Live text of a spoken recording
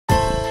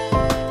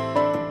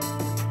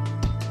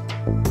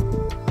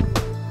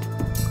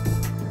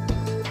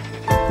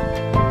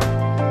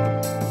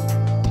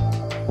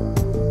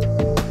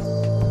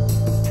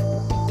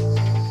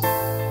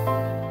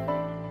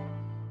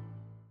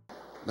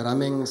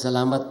Maraming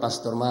salamat,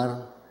 Pastor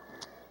Mar.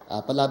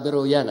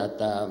 Palabiro yan at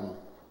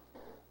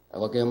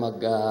huwag kayong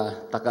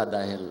magtaka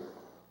dahil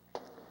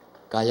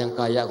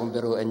kayang-kaya akong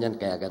biruin yan,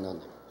 kaya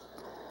ganun.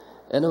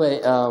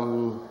 Anyway,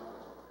 I'd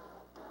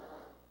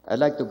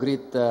like to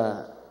greet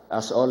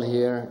us all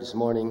here this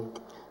morning.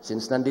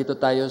 Since nandito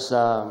tayo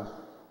sa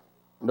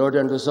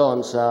Northern Luzon,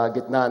 sa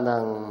gitna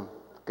ng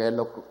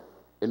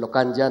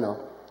Ilocania,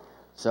 no?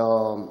 So,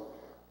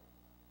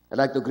 I'd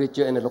like to greet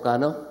you in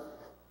Ilocano.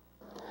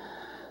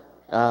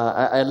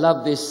 I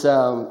love this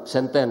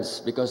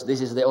sentence because this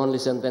is the only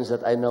sentence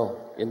that I know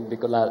in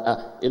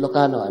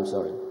Ilocano, I'm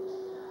sorry.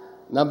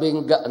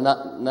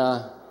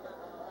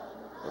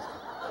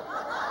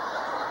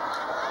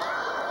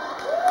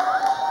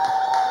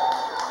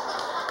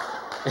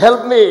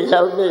 Help me.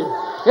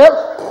 Help!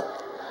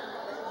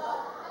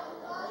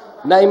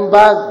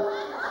 Naimbag.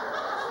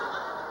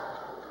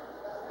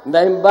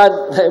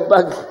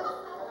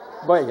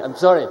 Boy, I'm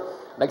sorry.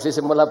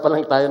 Nagsisimula pa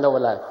lang tayo na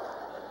wala.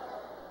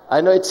 I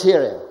know it's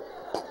here.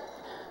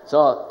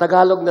 So,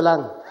 Tagalog na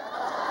lang.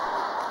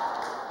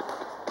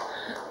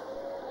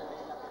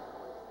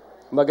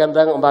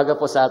 Magandang umaga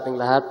po sa ating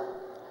lahat.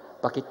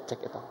 Paki-check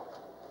ito.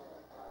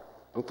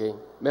 Okay.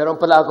 Meron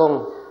pala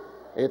akong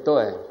ito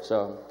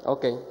So,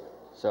 okay.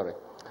 Sorry.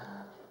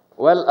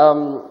 Well,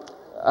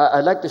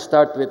 I'd like to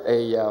start with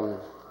an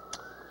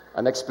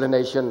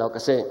explanation now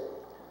kasi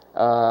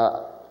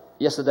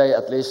yesterday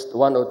at least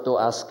one or two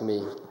asked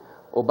me,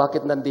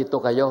 bakit nandito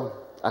kayo?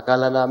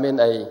 Akala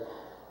namin ay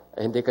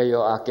hindi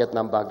kayo aakyat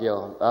ng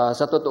Baguio.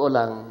 Sa totoo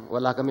lang,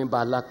 wala kaming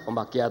balak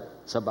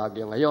umakyat sa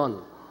Baguio ngayon.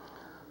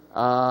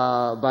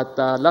 But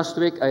last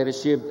week, I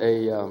received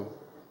a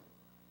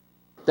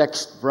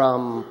text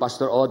from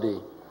Pastor Odi.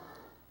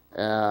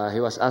 He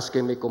was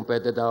asking me kung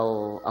pwede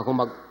daw ako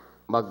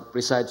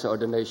mag-preside sa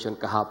ordination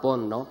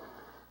kahapon, no?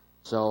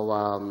 So,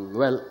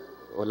 well,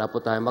 wala po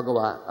tayong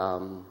magawa.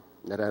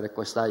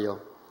 Nare-request tayo.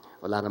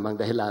 Wala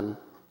namang dahilan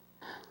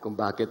kung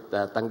bakit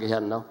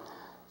tanggihan, no?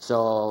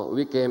 So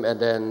we came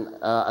and then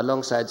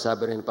alongside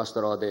sabi rin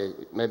Pastor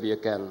Ode, maybe you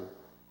can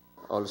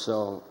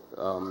also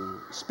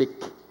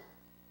speak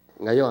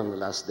ngayon,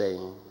 last day.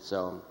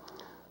 So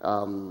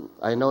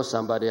I know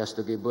somebody has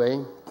to give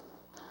way.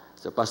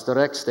 So Pastor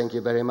Rex, thank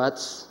you very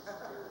much.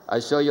 I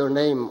saw your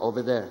name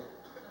over there.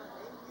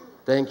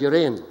 Thank you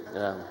rin.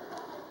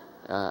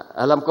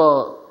 Alam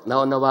ko,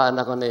 naunawaan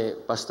ako ni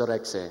Pastor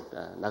Rex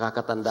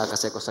nakakatanda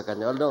kasi ko sa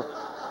kanya. Although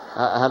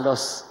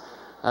halos,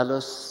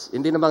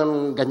 hindi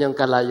naman ganyang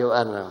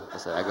kalayuan. No?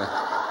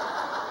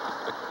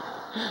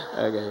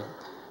 Okay.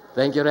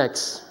 Thank you,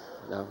 Rex.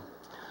 No.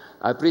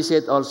 I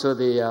appreciate also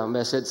the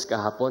message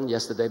kahapon,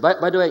 yesterday. By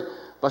the way,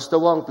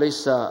 Pastor Wong,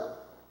 please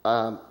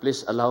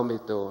allow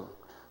me to,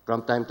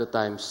 from time to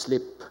time,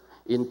 slip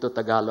into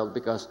Tagalog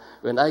because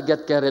when I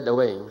get carried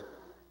away,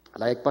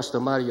 like Pastor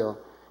Mario,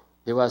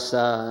 he was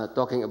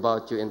talking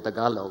about you in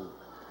Tagalog.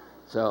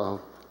 So,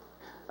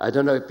 I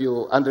don't know if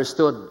you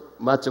understood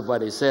much of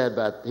what he said,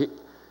 but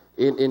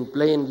in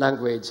plain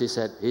language, he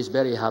said, he's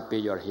very happy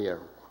you're here.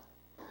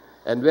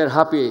 And we're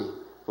happy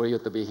for you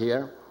to be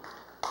here.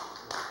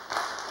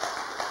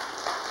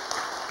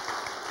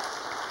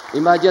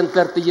 Imagine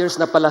 30 years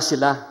na pala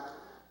sila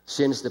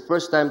since the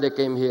first time they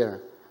came here.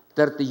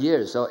 30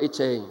 years. So it's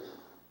a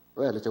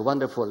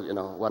wonderful,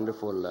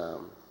 wonderful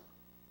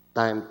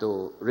time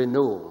to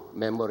renew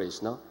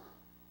memories, no?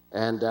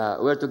 And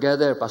we're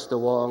together, Pastor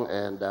Wong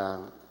and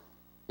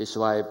his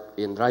wife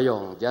in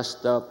Rayong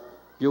just a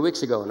few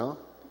weeks ago, no?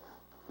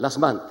 Last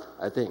month,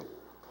 I think.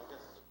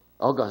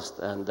 August.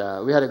 And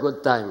we had a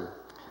good time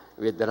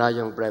with the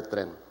Rayong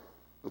brethren.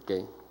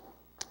 Okay.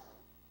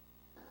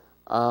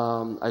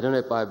 I don't know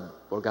if I've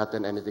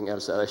forgotten anything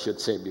else that I should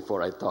say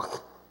before I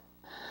talk.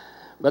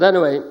 But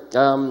anyway,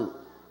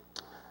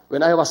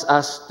 when I was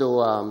asked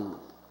to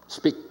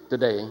speak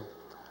today,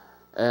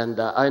 and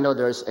I know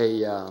there's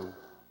a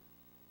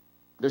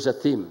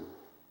theme,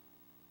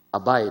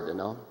 abide, you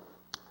know.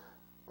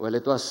 Well,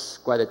 it was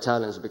quite a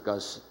challenge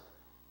because,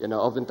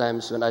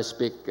 oftentimes when I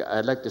speak,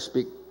 I like to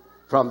speak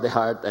from the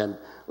heart and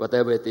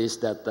whatever it is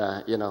that,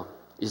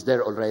 is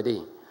there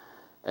already.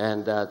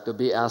 And to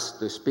be asked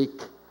to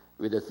speak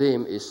with the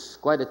theme is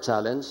quite a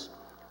challenge.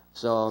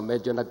 So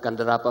medyo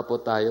nagkandara pa po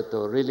tayo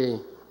to really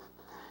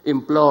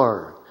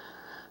implore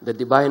the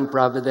divine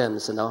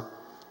providence,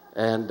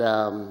 and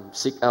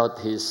seek out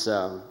His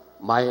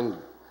mind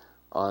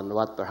on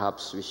what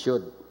perhaps we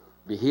should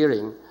be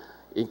hearing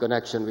in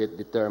connection with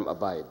the term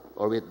abide,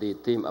 or with the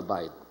theme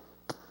abide.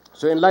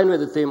 So in line with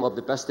the theme of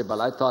the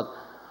festival, I thought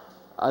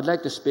I'd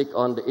like to speak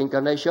on the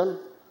Incarnation.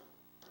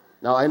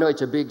 Now, I know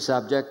it's a big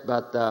subject,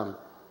 but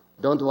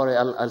don't worry,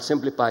 I'll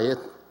simplify it.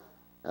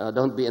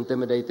 Don't be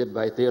intimidated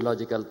by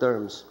theological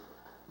terms.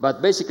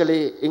 But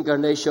basically,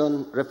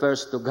 Incarnation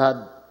refers to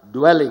God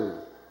dwelling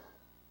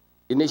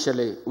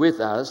initially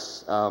with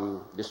us.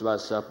 This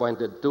was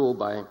pointed to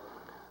by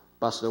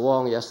Pastor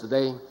Wong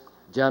yesterday.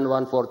 John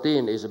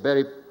 1:14 is a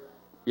very,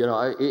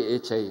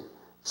 it's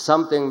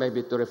something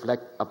maybe to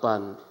reflect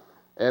upon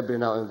every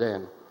now and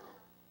then.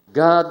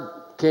 God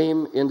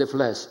came in the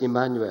flesh,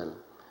 Immanuel.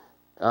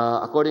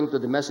 according to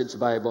the Message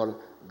Bible,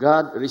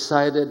 God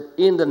resided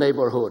in the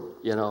neighborhood,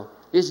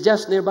 He's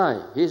just nearby.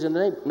 He's in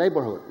the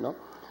neighborhood, no?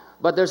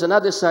 But there's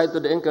another side to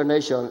the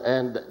incarnation,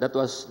 and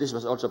this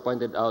was also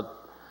pointed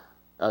out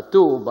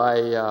too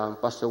by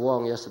Pastor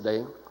Wong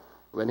yesterday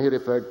when he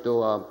referred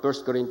to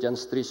 1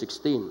 Corinthians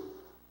 3:16,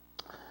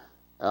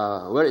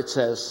 where it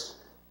says,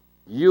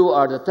 "You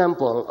are the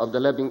temple of the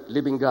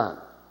living God."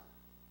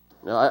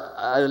 Now,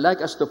 I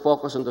like us to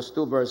focus on those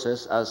two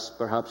verses as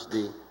perhaps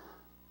the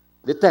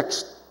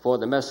text for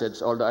the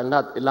message, although I'll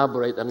not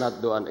elaborate and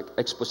not do an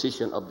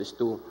exposition of these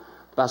two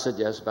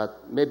passages, but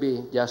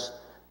maybe just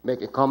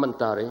make a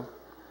commentary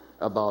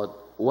about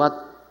what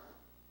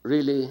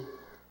really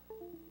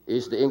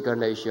is the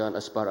incarnation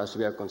as far as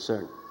we are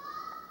concerned.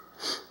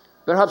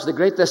 Perhaps the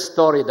greatest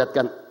story that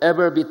can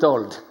ever be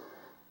told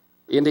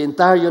in the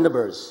entire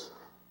universe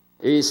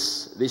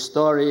is the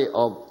story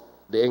of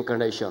the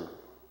incarnation.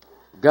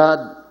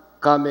 God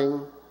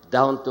coming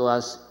down to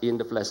us in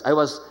the flesh. I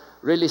was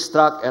really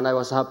struck and I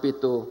was happy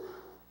to,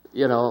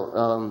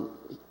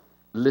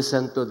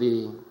 listen to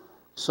the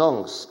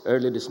songs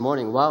early this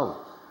morning. Wow.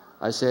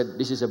 I said,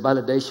 this is a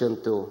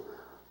validation to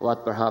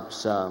what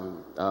perhaps,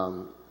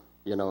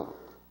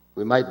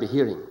 we might be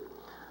hearing.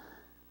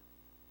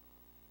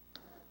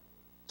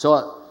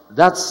 So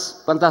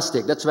that's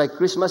fantastic. That's why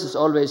Christmas is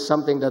always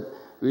something that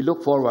we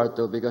look forward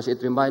to, because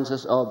it reminds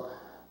us of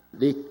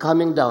the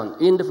coming down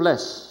in the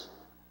flesh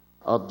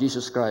of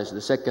Jesus Christ,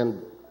 the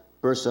second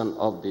person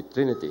of the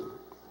Trinity.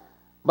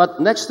 But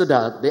next to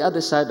that, the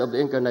other side of the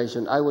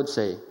incarnation, I would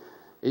say,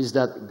 is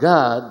that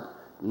God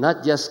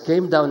not just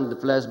came down in the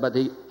flesh, but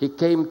He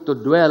came to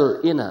dwell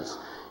in us.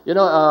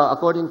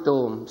 According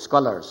to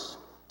scholars,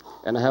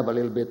 and I have a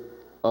little bit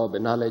of a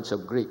knowledge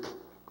of Greek,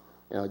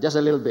 just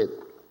a little bit.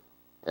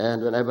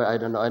 And whenever I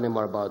don't know any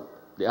more about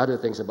the other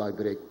things about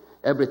Greek,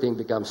 everything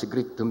becomes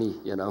Greek to me,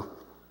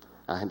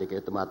 Hindi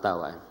kayo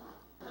tumatawa.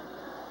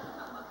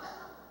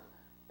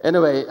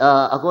 Anyway,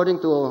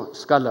 according to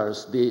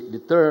scholars, the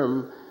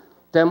term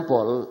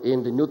temple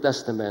in the New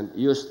Testament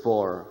used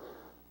for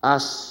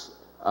us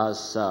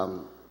as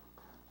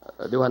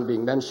the one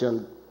being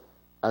mentioned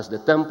as the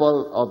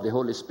temple of the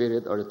Holy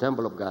Spirit or the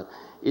temple of God,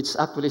 it's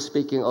actually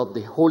speaking of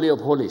the Holy of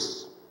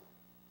Holies,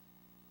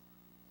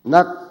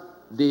 not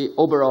the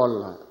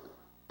overall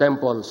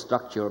temple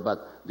structure,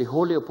 but the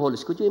Holy of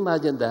Holies. Could you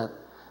imagine that?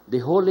 The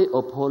Holy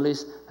of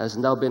Holies has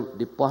now been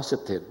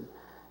deposited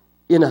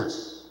in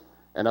us.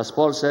 And as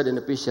Paul said in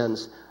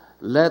Ephesians,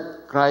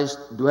 let Christ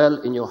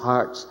dwell in your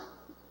hearts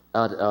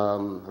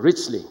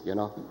richly,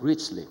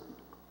 richly.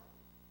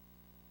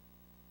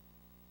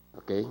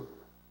 Okay?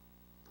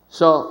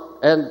 So,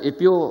 and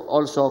if you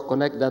also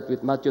connect that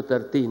with Matthew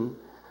 13,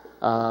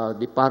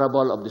 the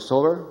parable of the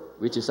sower,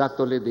 which is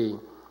actually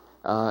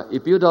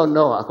if you don't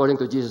know, according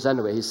to Jesus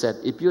anyway, He said,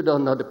 if you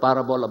don't know the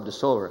parable of the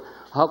sower,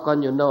 how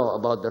can you know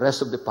about the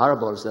rest of the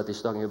parables that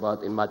He's talking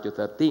about in Matthew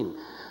 13?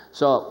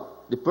 So,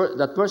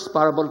 that first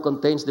parable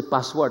contains the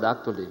password,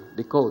 actually,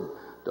 the code,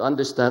 to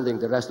understanding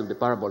the rest of the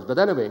parables. But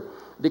anyway,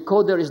 the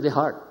code there is the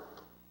heart,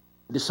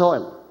 the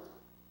soil.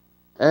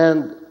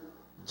 And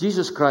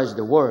Jesus Christ,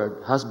 the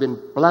Word, has been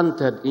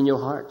planted in your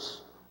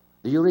hearts.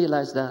 Do you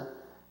realize that?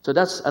 So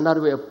that's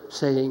another way of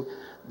saying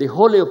the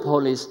Holy of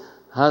Holies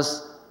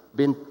has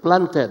been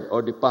planted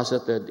or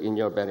deposited in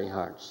your very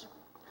hearts.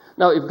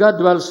 Now, if God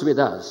dwells with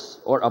us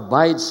or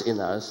abides in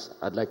us,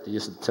 I'd like to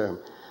use the term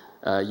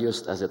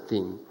used as a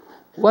theme,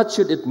 what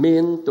should it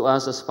mean to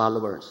us as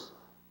followers?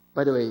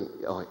 By the way,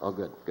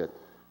 good.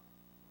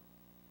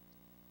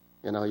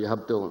 You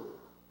have to,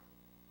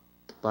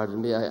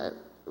 pardon me,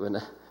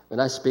 when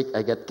I speak,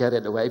 I get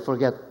carried away. I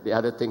forget the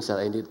other things that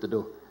I need to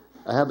do.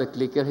 I have a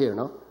clicker here,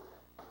 no?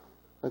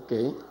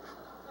 Okay.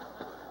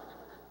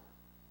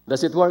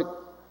 Does it work?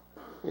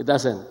 It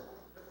doesn't.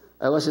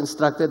 I was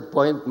instructed,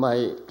 point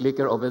my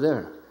clicker over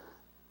there.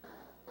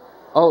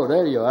 Oh,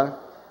 there you are.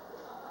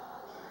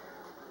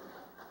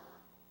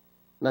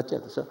 Not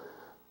yet. So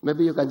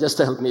maybe you can just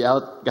help me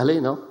out,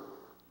 Gali, no?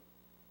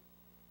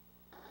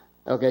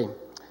 Okay.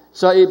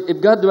 So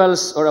if God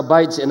dwells or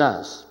abides in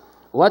us,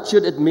 what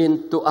should it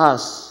mean to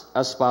us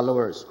as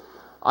followers?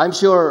 I'm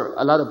sure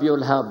a lot of you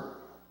will have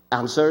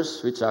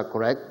answers which are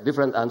correct,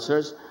 different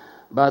answers,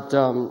 but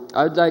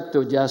I would like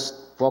to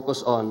just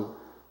focus on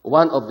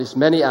one of these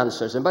many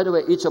answers. And by the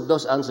way, each of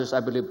those answers, I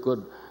believe,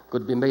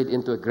 could be made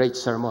into a great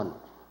sermon.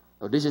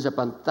 So this is a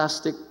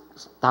fantastic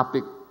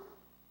topic,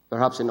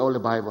 perhaps in all the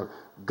Bible.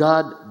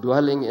 God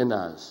dwelling in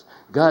us.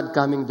 God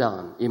coming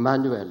down.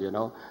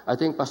 Immanuel, I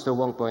think Pastor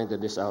Wong pointed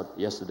this out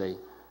yesterday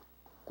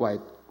quite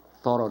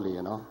thoroughly,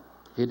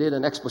 He did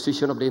an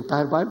exposition of the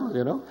entire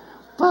Bible,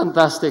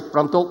 Fantastic,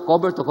 from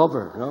cover to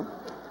cover,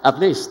 At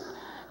least,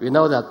 we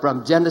know that,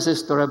 from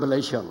Genesis to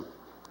Revelation.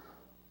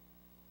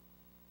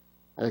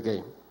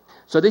 Okay.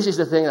 So this is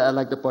the thing that I'd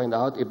like to point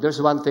out. If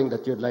there's one thing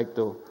that you'd like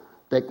to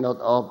take note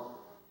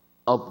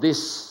of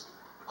this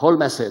whole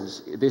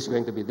message, it is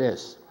going to be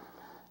this.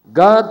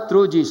 God,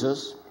 through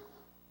Jesus,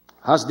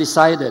 has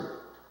decided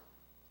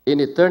in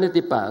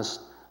eternity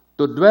past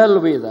to dwell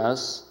with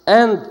us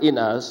and in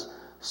us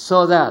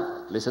so that,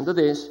 listen to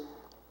this,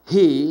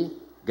 He,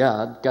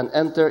 God, can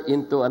enter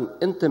into an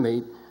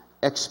intimate,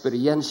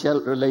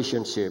 experiential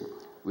relationship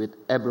with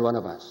every one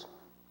of us.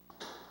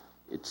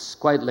 It's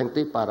quite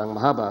lengthy, parang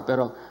mahaba,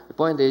 pero the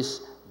point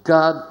is,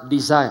 God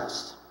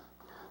desires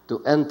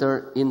to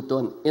enter into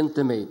an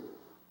intimate,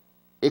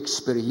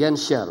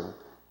 experiential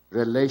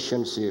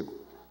relationship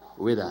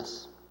with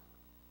us.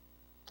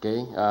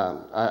 Okay,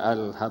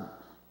 I'll have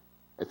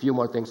a few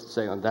more things to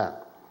say on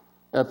that.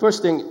 The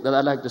first thing that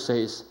I'd like to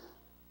say is,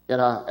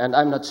 and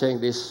I'm not saying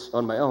this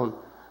on my own,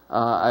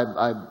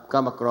 I've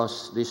come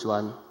across this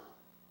one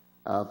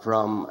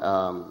from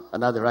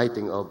another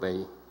writing of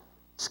a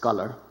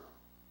scholar.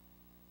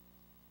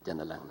 Diyan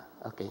na lang.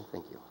 Okay,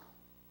 thank you.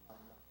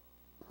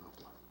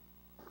 Okay.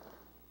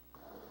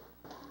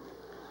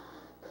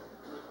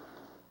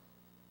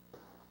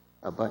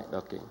 Abide,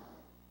 okay.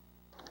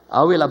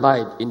 I will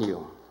abide in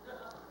you.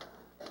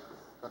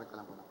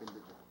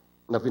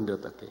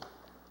 Napindot, okay.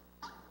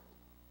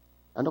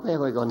 Ano kaya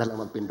kung ikaw na lang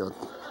magpindot?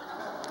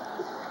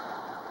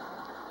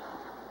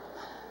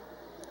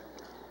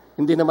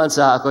 Hindi naman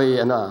sa ako'y,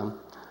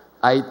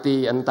 IT,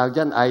 anong tawag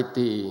dyan? IT.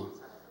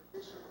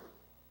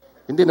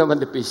 Hindi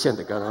naman deficient.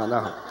 IT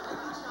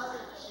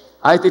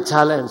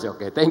challenge,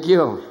 okay. Thank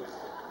you.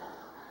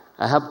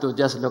 I have to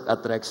just look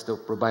at Rex to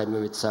provide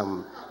me with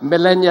some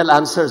millennial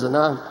answers, Do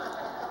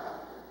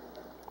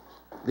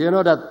you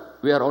know that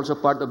we are also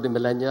part of the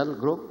millennial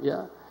group?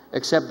 Yeah.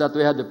 Except that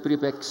we have the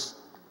prefix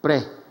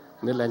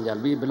pre-millennial.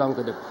 We belong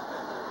to the...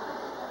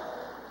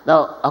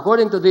 Now,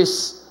 according to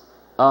this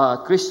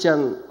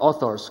Christian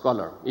author,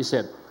 scholar, he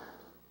said,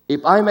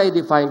 if I may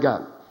define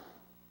God,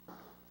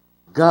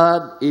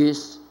 God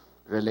is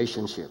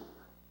relationship.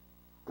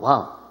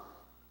 Wow.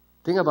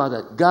 Think about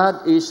that.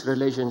 God is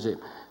relationship.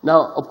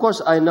 Now, of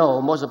course, I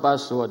know most of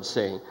us would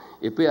say,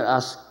 if we are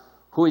asked,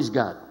 who is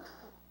God?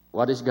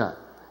 What is God?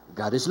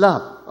 God is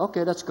love.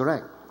 Okay, that's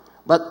correct.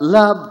 But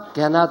love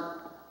cannot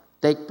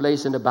take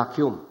place in a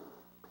vacuum.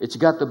 It's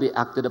got to be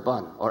acted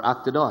upon or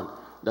acted on.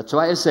 That's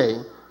why I say,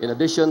 in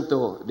addition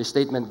to the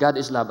statement, God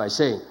is love, I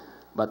say,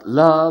 but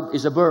love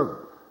is a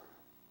verb.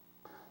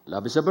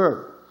 Love is a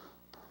verb.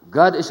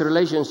 God is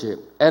relationship,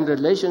 and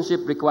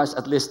relationship requires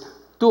at least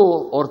 2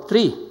 or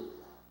 3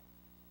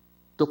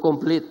 to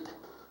complete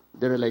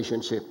the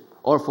relationship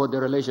or for the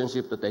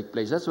relationship to take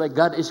place. That's why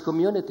God is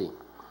community.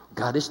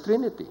 God is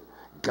Trinity.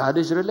 God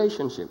is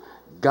relationship.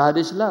 God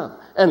is love.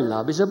 And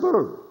love is a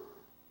verb.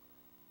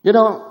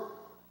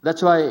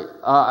 That's why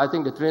I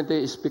think the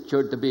Trinity is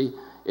pictured to be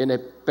in a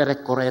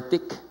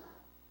perichoretic.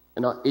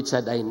 It's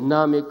a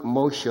dynamic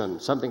motion,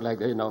 something like,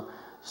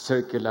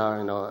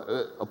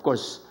 circular, Of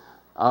course,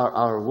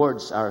 our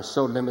words are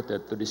so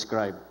limited to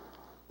describe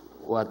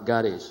what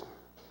God is.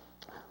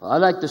 What I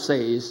like to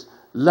say is,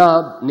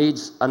 love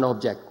needs an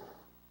object,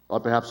 or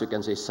perhaps you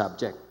can say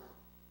subject.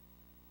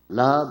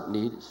 Love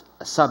needs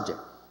a subject.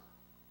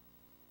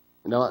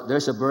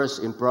 There's a verse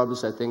in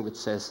Proverbs, I think, which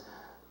says,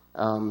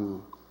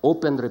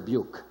 open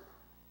rebuke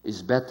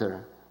is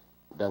better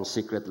than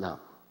secret love.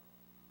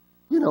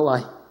 You know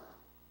why?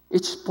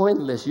 It's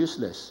pointless,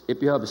 useless,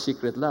 if you have a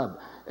secret love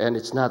and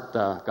it's not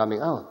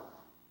coming out.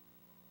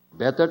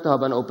 Better to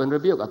have an open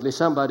rebuke. At least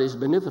somebody is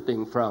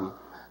benefiting from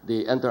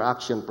the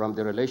interaction, from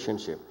the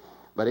relationship.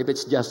 But if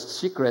it's just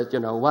secret,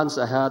 once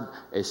I had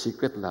a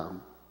secret love,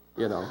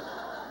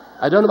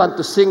 I don't want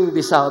to sing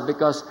this out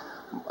because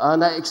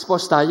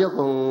na-expose tayo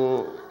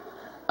kung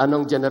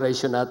anong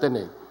generation natin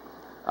eh.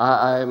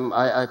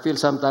 I feel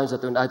sometimes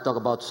that when I talk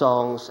about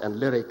songs and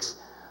lyrics,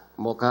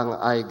 mukhang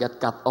I get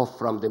cut off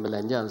from the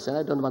millennials. And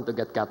I don't want to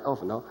get cut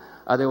off, no?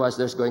 Otherwise,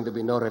 there's going to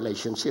be no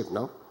relationship,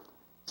 no?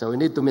 So we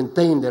need to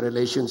maintain the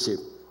relationship.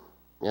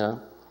 Yeah.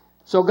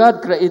 So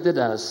God created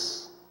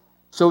us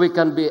so we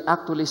can be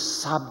actually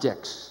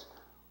subjects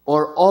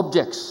or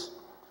objects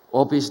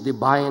of His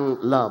divine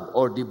love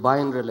or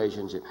divine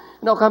relationship.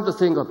 Come to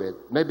think of it,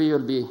 maybe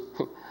you'll be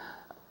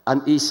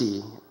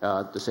uneasy,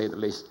 to say the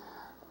least,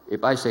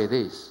 if I say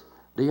this.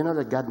 Do you know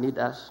that God needs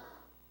us?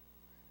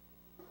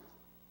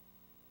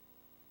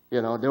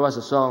 There was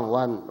a song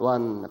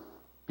one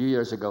few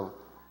years ago,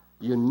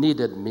 You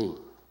Needed Me.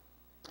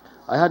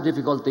 I had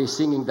difficulty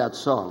singing that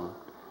song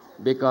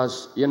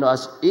because,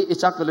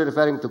 it's actually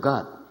referring to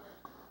God.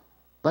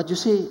 But you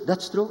see,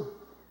 that's true.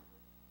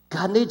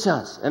 God needs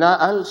us. And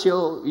I'll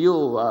show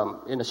you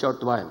in a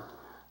short while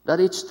that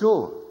it's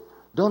true.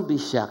 Don't be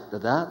shocked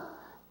at that.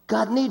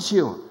 God needs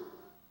you.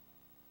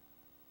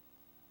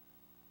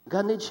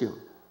 God needs you.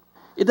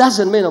 It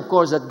doesn't mean, of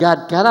course, that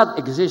God cannot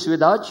exist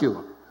without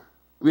you,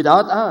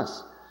 without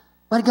us.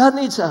 But God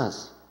needs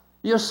us.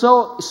 You're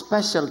so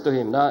special to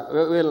Him. Now,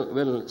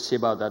 we'll see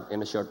about that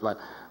in a short while.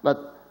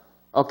 But,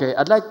 okay,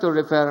 I'd like to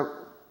refer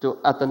to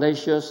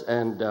Athanasius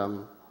and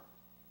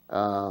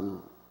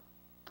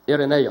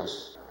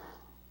Irenaeus.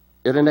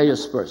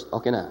 Irenaeus first.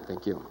 Okay na,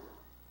 thank you.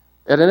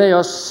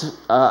 Irenaeus,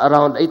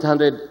 around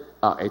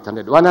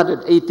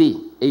 180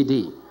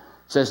 AD,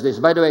 says this.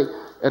 By the way,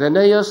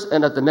 Irenaeus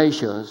and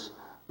Athanasius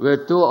were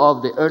two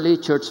of the early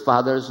church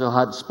fathers who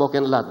had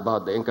spoken a lot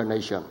about the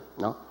Incarnation.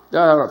 No?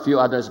 There are a few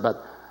others,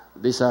 but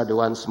these are the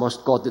ones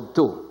most quoted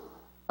too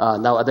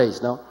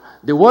nowadays. No?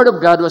 The Word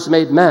of God was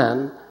made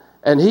man,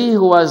 and he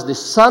who was the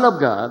Son of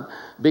God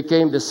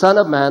became the Son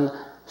of Man,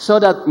 so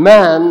that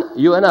man,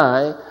 you and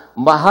I,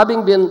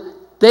 having been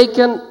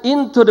taken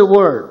into the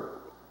Word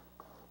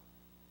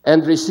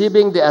and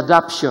receiving the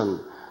adoption.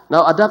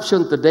 Now,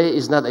 adoption today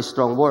is not a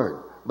strong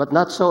word, but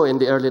not so in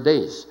the early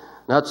days,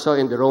 not so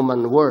in the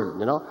Roman world.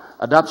 You know,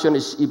 adoption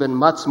is even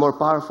much more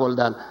powerful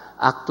than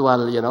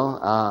actual,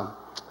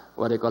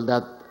 what do you call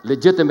that,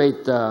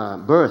 legitimate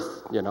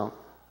birth. You know,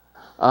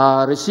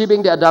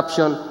 receiving the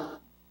adoption,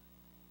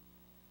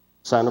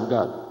 Son of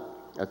God.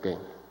 Okay,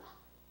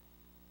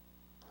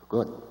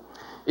 good.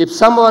 If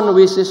someone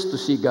wishes to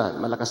see God,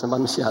 malakas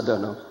naman masyado,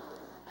 no?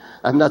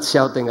 I'm not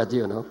shouting at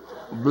you, no?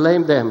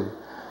 Blame them,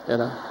 you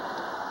know.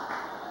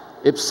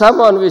 If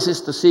someone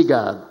wishes to see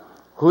God,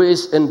 who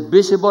is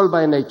invisible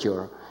by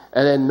nature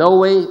and in no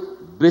way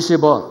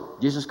visible,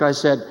 Jesus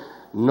Christ said,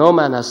 no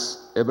man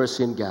has ever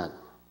seen God.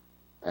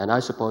 And I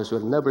suppose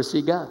we'll never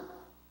see God.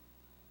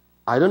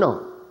 I don't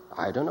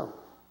know.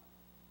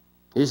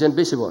 He's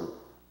invisible.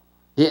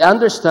 He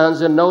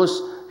understands and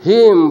knows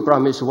Him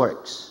from His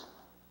works.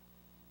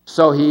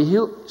 So he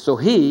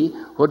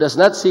who does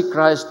not see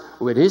Christ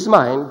with his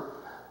mind,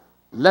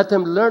 let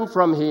him learn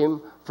from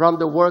Him from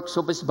the works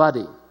of His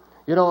body.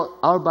 You know,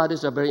 our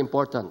bodies are very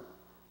important.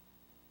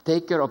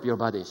 Take care of your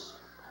bodies.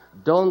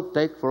 Don't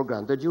take for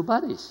granted your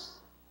bodies.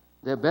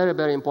 They're very,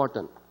 very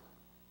important.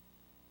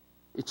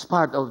 It's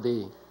part of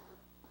the,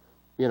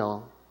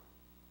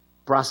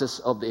 process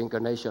of the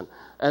incarnation.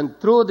 And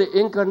through the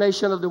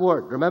incarnation of the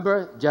Word,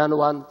 remember John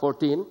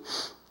 1:14,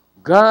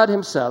 God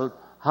Himself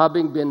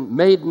having been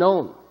made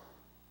known.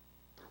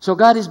 So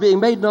God is being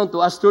made known to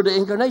us through the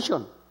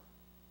incarnation.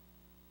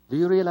 Do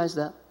you realize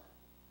that?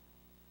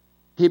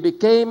 He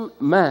became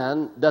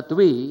man that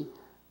we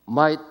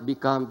might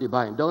become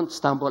divine. Don't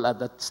stumble at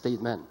that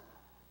statement.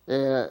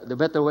 The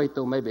better way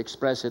to maybe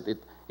express it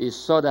is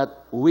so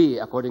that we,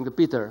 according to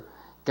Peter,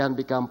 can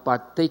become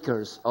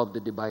partakers of the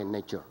divine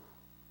nature.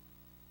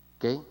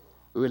 Okay?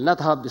 We will not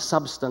have the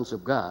substance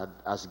of God,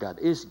 as God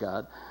is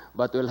God,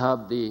 but we'll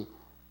have the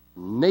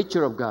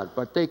nature of God,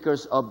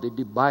 partakers of the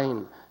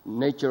divine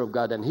nature of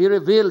God. And He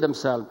revealed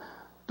Himself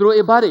through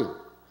a body.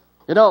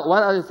 You know,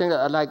 one other thing that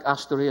I'd like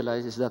us to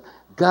realize is that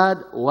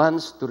God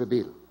wants to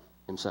reveal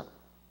Himself.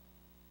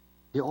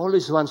 He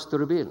always wants to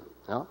reveal.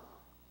 You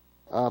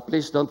know?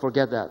 Please don't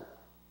forget that.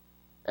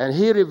 And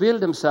He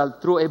revealed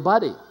Himself through a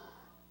body,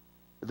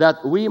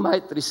 that we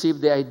might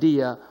receive the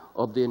idea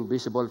of the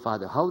invisible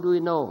Father. How do we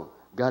know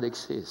God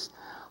exists?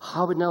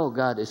 How we know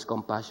God is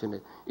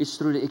compassionate? It's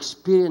through the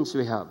experience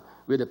we have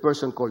with a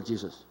person called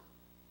Jesus.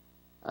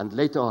 And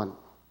later on,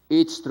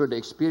 it's through the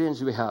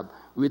experience we have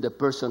with the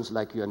persons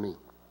like you and me.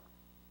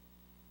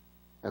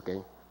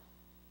 Okay?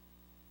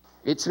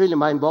 It's really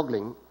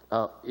mind-boggling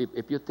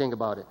if you think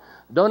about it.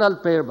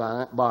 Donald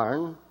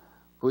Fairbairn,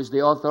 who is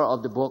the author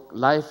of the book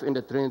Life in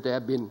the Trinity,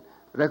 I've been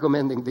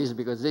recommending this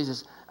because this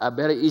is a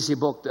very easy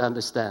book to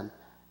understand.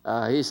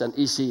 He's an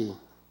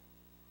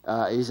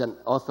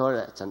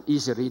author, it's an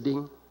easy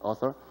reading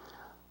author.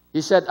 He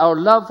said, our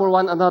love for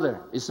one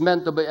another is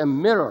meant to be a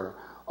mirror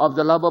of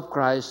the love of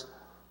Christ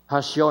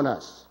has shown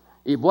us.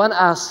 If one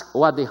asks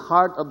what the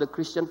heart of the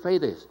Christian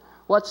faith is,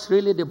 what's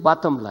really the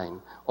bottom line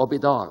of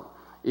it all?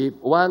 If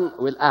one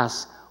will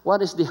ask,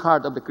 what is the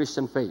heart of the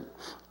Christian faith?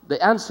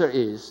 The answer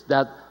is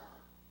that,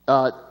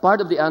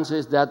 part of the answer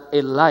is that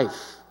a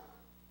life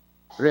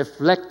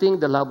reflecting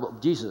the love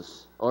of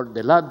Jesus, or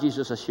the love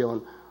Jesus has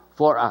shown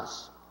for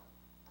us,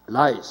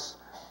 lies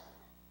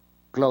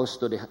close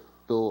to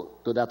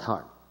that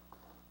heart.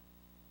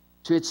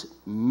 So it's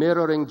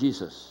mirroring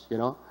Jesus,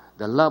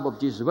 the love of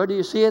Jesus. Where do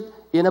you see it?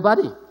 In a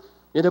body.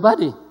 In a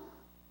body.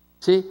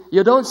 See,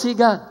 you don't see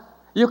God.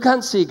 You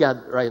can't see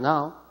God right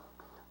now.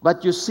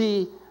 But you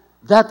see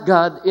that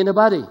God in a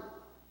body.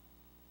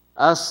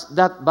 As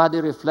that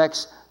body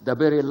reflects the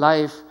very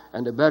life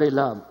and the very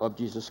love of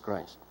Jesus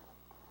Christ.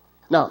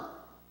 Now,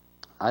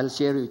 I'll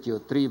share with you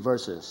 3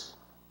 verses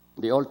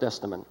in the Old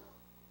Testament,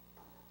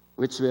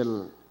 which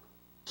will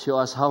show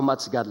us how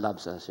much God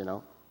loves us,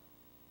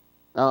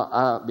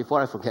 Now,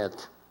 before I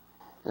forget,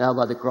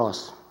 about the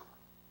cross.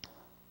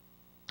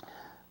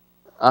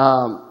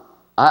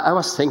 I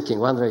was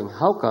wondering,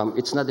 how come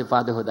it's not the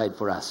Father who died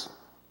for us?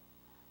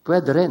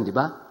 Pwede rin, di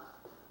ba?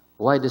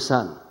 Why the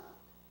Son?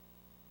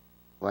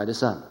 Why the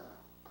Son?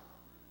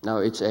 Now,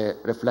 it's a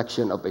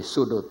reflection of a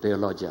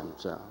pseudo-theologian,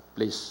 so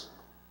please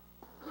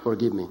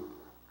forgive me.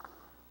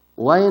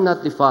 Why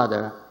not the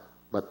Father,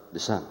 but the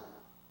Son?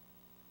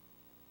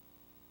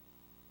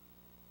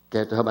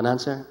 Care to have an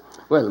answer?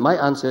 Well, my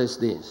answer is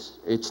this.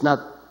 It's not,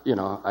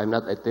 I'm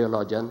not a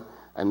theologian.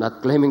 I'm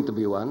not claiming to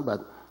be one,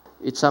 but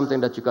it's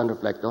something that you can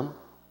reflect on.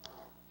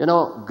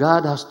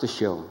 God has to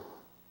show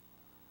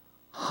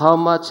how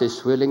much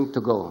He's willing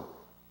to go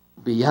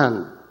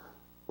beyond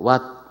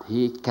what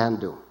He can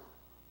do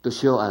to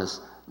show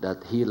us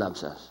that He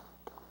loves us.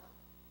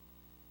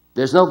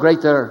 There's no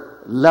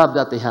greater love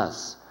that He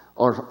has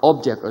or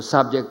object or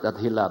subject that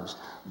he loves,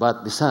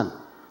 but the Son.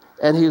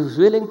 And he is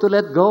willing to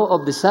let go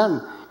of the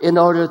Son in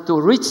order to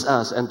reach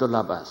us and to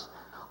love us.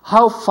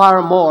 How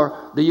far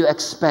more do you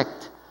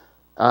expect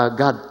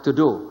God to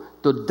do,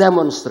 to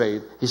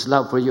demonstrate his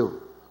love for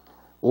you?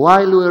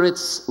 While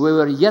we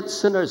were yet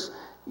sinners,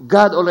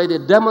 God already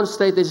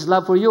demonstrated his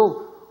love for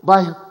you.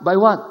 By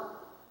what?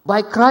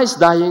 By Christ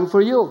dying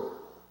for you.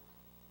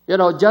 You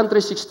know, John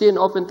 3:16,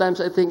 oftentimes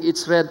I think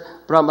it's read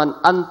from an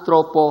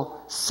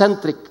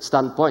anthropocentric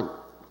standpoint.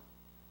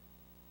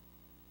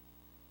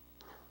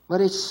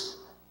 But it's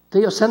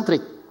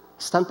theocentric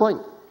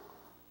standpoint.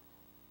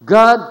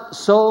 God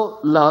so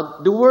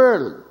loved the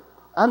world.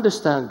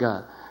 Understand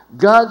God.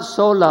 God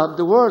so loved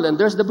the world, and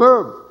there's the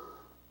verb.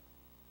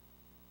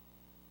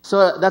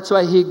 So that's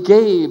why he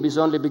gave his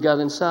only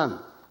begotten Son.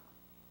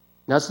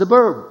 That's the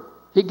verb.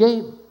 He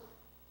gave.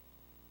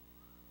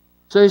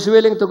 So he's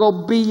willing to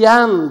go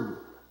beyond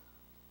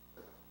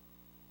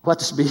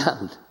what is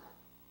beyond.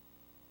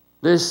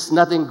 There's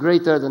nothing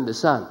greater than the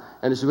Son.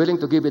 And he's willing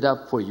to give it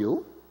up for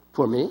you,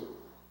 for me.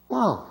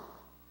 Wow.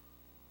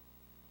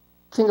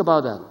 Think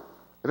about that.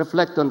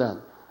 Reflect on that.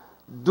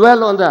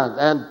 Dwell on that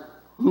and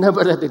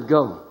never let it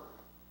go.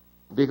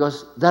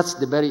 Because that's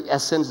the very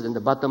essence and the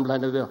bottom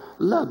line of it.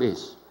 Love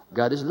is.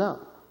 God is love.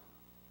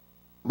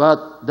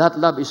 But that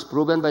love is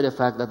proven by the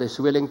fact that he's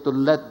willing to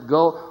let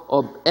go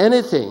of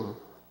anything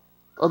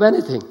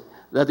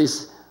that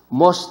is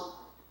most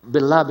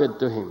beloved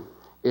to him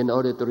in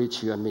order to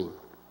reach you and me.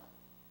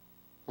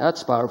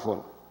 That's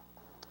powerful.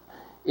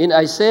 In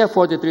Isaiah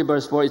 43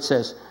 verse 4 it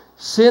says,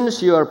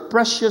 "Since you are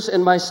precious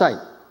in my sight."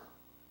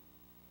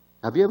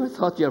 Have you ever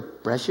thought you're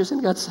precious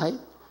in God's sight?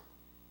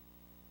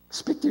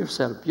 Speak to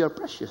yourself. You're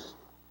precious.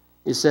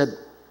 He said,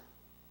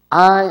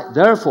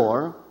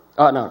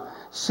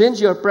 "Since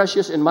you're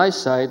precious in my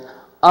sight,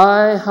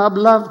 I have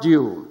loved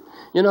you."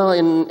 You know,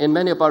 in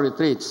many of our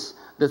retreats,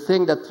 the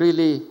thing that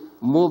really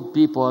moves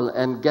people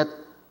and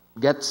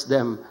gets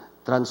them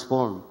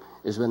transformed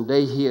is when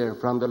they hear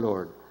from the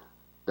Lord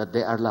that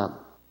they are loved.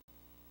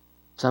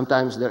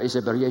 Sometimes there is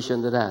a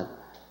variation to that.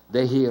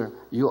 They hear,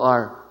 "You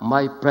are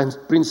my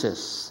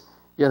princess."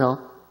 You know,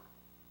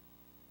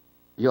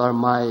 "You are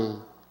my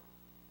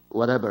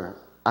whatever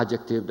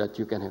adjective that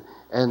you can have."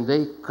 And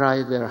they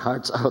cry their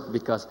hearts out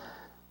because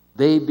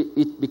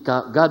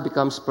God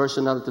becomes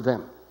personal to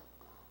them.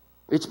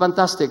 It's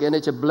fantastic, and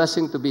it's a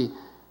blessing to be,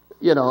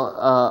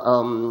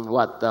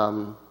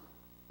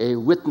 a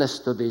witness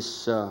to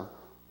these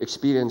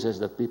experiences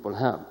that people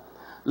have.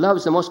 Love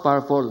is the most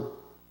powerful.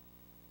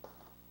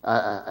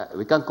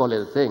 We can't call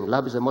it a thing.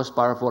 Love is the most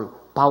powerful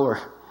power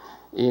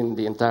in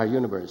the entire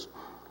universe.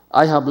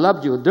 "I have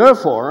loved you,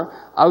 therefore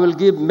I will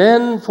give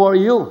men for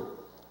you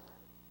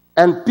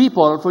and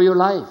people for your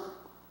life."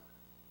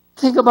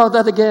 Think about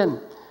that again.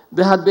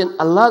 There had been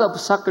a lot of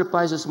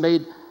sacrifices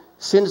made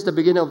since the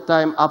beginning of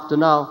time up to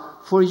now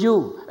for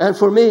you and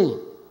for me.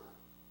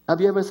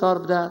 Have you ever thought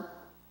of that?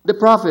 The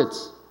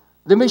prophets,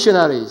 the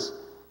missionaries,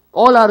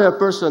 all other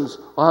persons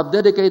who have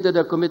dedicated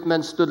their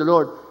commitments to the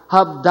Lord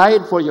have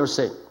died for your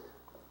sake.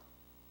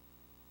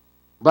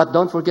 But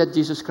don't forget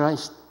Jesus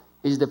Christ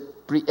is the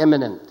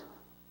preeminent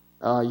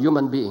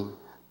human being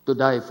to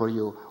die for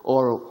you,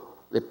 or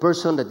the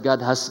person that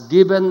God has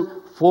given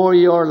for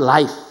your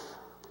life.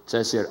 It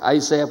says here,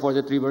 Isaiah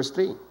 43 verse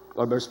 3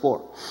 or verse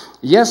 4.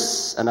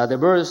 Yes, another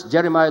verse,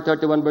 Jeremiah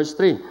 31 verse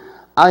 3.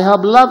 "I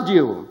have loved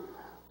you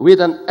with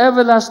an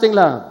everlasting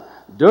love.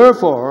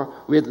 Therefore,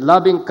 with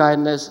loving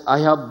kindness, I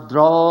have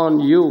drawn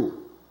you."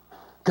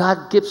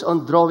 God keeps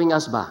on drawing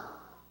us back,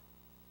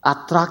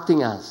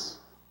 attracting us,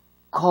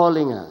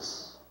 calling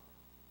us,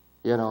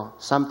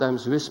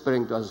 sometimes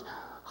whispering to us,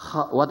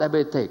 whatever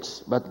it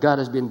takes. But God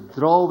has been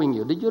drawing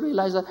you. Did you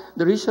realize that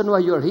the reason why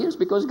you're here is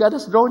because God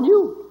has drawn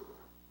you?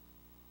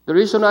 The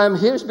reason I am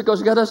here is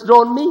because God has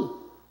drawn me.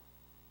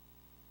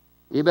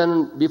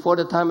 Even before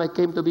the time I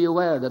came to be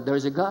aware that there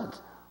is a God,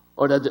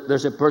 or that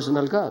there's a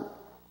personal God.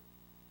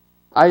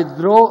 "I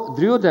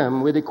drew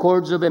them with the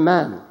cords of a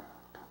man,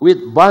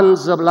 with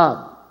bonds of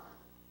love."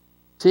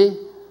 See,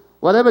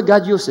 whatever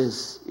God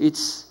uses,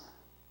 it's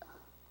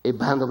a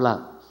band of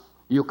love.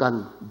 You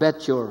can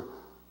bet your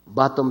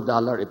bottom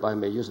dollar, if I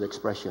may use the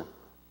expression,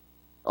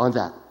 on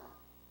that.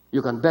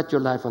 You can bet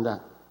your life on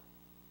that.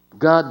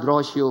 God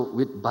draws you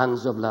with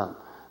bands of love.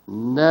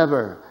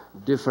 Never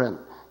different.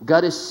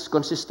 God is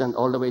consistent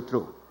all the way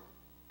through.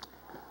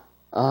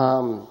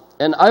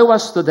 "And I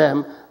was to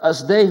them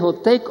as they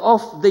who take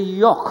off the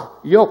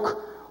yoke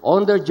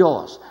on their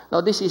jaws." Now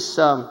this is,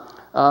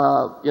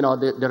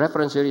 the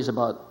reference here is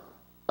about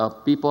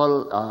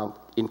people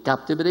in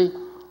captivity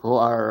who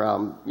are,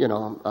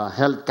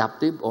 held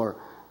captive or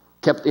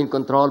kept in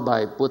control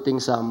by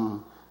putting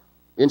some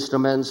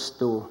instruments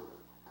to,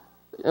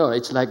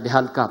 it's like the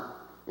handcuff.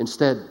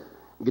 Instead,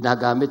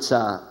 ginagamit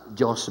sa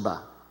jaws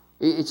ba.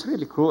 It's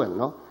really cruel,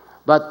 no?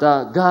 But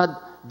God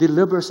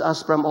delivers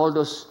us from all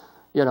those,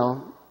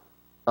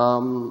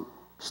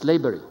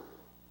 slavery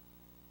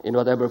in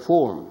whatever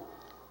form.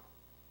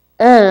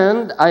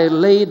 "And I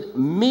laid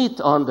meat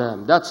on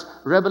them." That's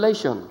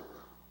Revelation.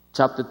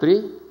 chapter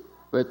 3,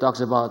 where it talks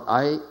about,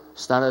 I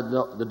stand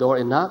at the door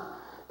and knock,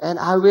 and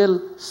I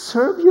will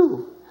serve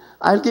you.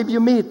 I'll give you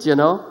meat, you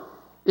know.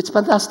 It's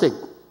fantastic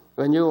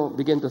when you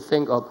begin to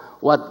think of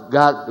what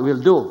God will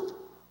do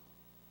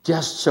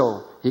just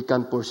so He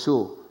can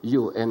pursue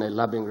you in a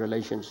loving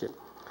relationship.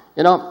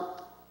 You know,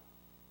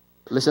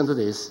 listen to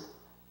this.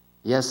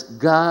 Yes,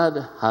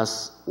 God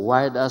has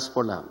wired us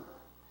for love.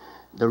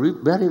 The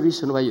very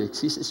reason why you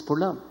exist is for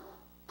love.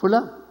 For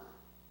love.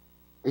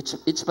 It's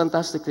a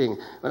fantastic thing.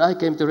 When I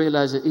came to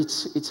realize it,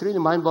 it's really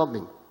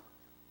mind-boggling.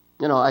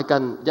 You know, I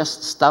can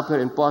just stop here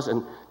and pause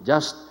and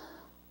just,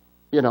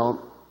 you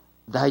know,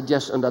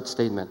 digest on that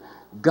statement.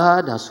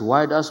 God has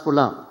wired us for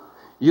love.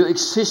 You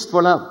exist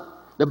for love.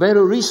 The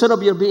very reason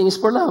of your being is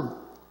for love.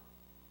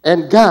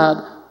 And God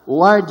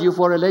wired you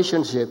for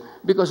relationship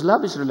because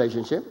love is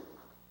relationship.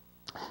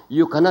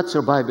 You cannot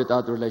survive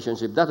without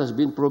relationship. That has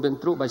been proven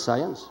true by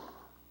science.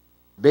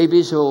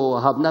 Babies who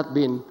have not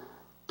been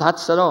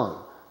touched at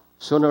all,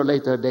 sooner or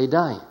later they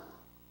die.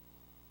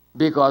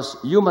 Because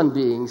human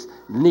beings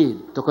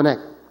need to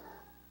connect.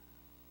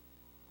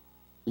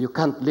 You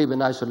can't live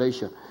in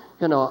isolation.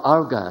 You know,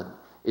 our God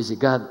is a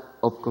God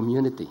of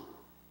community.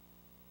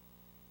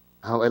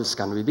 How else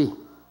can we be?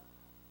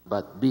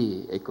 But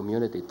be a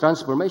community.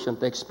 Transformation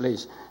takes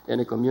place in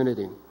a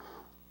community.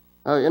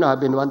 You know, I've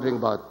been wondering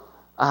about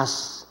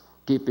us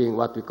keeping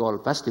what we call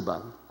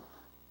festival.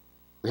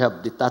 We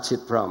have detached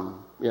it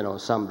from, you know,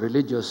 some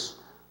religious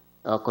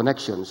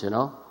connections, you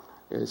know.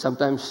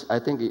 Sometimes I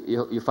think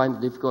you find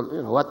it difficult,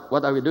 you know,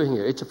 what are we doing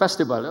here? It's a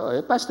festival. Oh,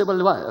 a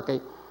festival, why? Okay.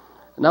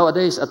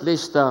 Nowadays, at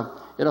least,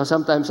 you know,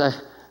 sometimes I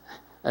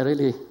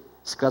really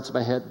scratch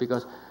my head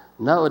because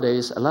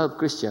nowadays a lot of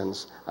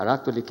Christians are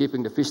actually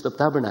keeping the Feast of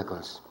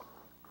Tabernacles.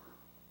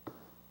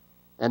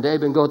 And they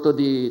even go to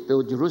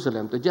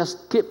Jerusalem to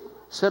just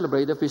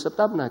celebrate the Feast of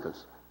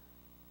Tabernacles.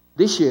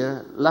 This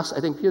year, I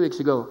think a few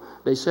weeks ago,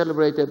 they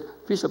celebrated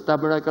Feast of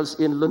Tabernacles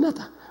in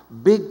Luneta.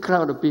 Big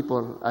crowd of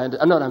people.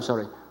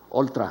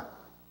 Ultra.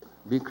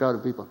 Big crowd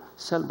of people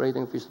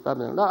celebrating Feast of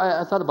Tabernacles. No,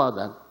 I thought about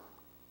that.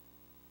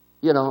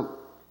 You know,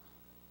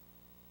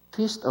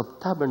 Feast of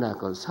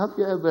Tabernacles. Have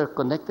you ever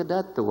connected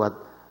that to what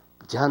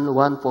John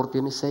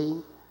 1:14 is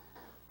saying?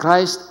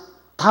 Christ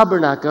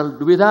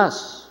tabernacled with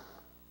us.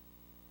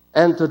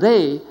 And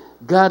today,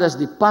 God has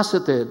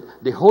deposited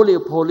the Holy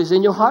of Holies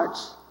in your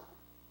hearts.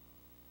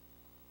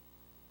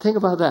 Think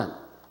about that.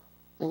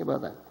 Think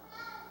about that.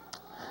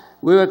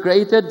 We were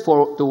created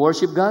to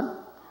worship God.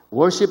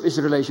 Worship is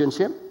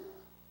relationship.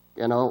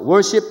 You know,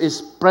 worship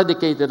is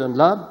predicated on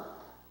love.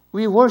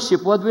 We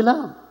worship what we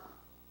love.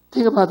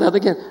 Think about that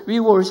again. We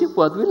worship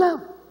what we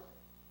love.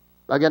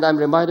 Again, I'm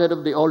reminded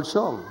of the old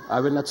song. I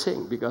will not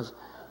sing because,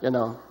 you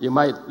know, you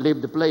might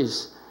leave the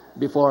place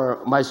before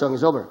my song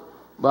is over.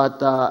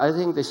 But I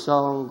think the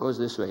song goes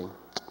this way.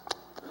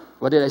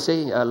 What did I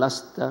say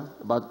last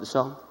about the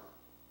song?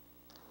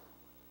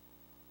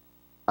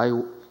 I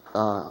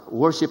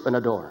worship and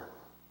adore.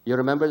 You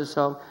remember the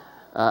song?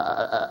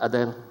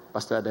 Adele,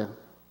 Pastor Adele.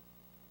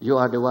 You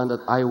are the one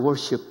that I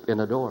worship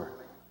and adore.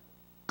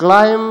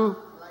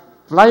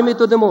 Fly me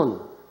to the moon.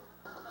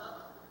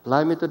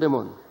 Fly me to the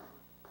moon.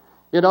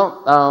 You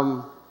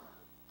know,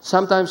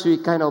 sometimes we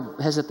kind of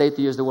hesitate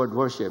to use the word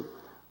worship.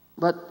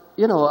 But,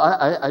 you know,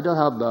 I don't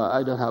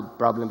have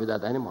problem with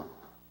that anymore.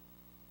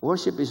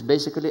 Worship is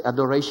basically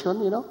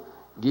adoration, you know,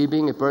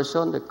 giving a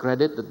person the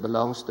credit that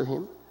belongs to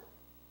him.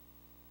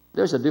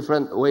 There's a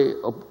different way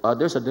of,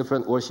 there's a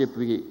different worship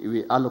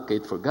we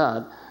allocate for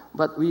God,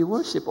 but we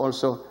worship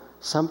also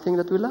something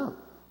that we love.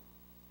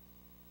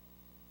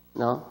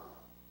 No?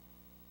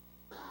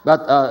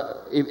 But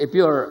if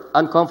you're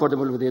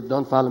uncomfortable with it,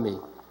 don't follow me.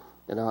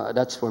 You know,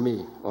 that's for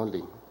me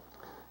only.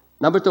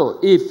 Number 2,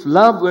 if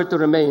love were to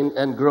remain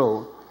and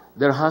grow,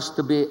 there has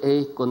to be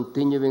a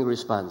continuing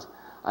response.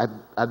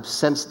 I've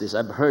sensed this.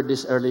 I've heard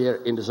this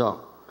earlier in the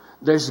song.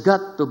 There's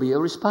got to be a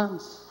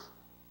response.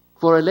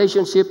 For a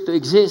relationship to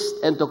exist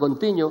and to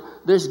continue,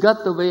 there's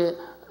got to be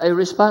a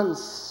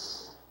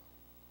response.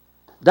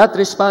 That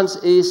response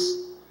is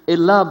a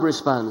love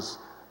response.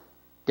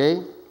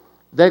 Okay?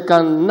 There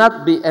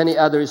cannot be any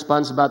other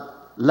response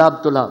but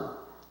love to love.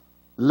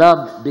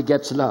 Love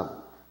begets love.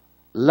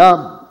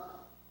 Love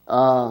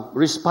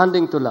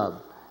responding to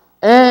love.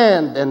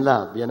 And in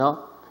love, you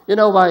know. You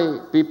know why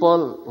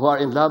people who are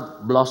in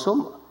love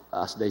blossom,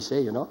 as they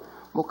say, you know.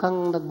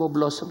 Mukhang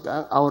nagbo-blossom ka,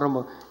 ang aura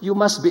mo. You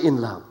must be in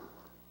love.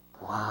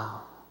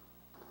 Wow.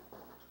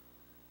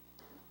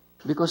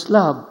 Because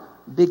love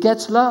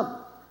begets love.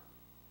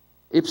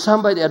 If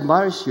somebody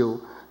admires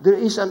you, there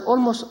is an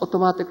almost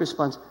automatic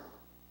response.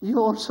 You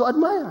also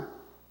admire.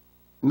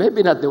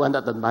 Maybe not the one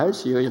that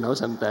admires you, you know,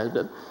 sometimes.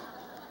 But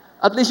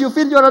at least you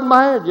feel you're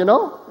admired, you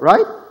know,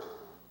 right?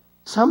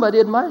 Somebody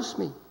admires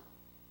me.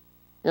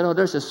 You know,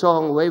 there's a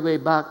song way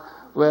back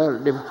where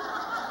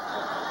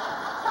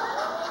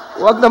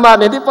wag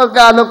naman, hindi pa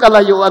gaano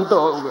kalayuan to.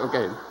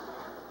 Okay.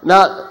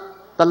 Na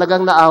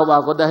talagang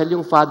naawa ko dahil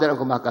yung father ang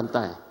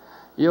kumakanta eh.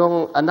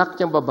 Yung anak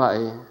niyang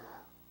babae,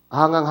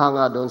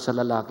 hangang-hanga doon sa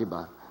lalaki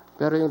ba.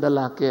 Pero yung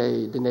lalaki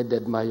ay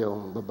dinededma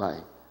yung babae.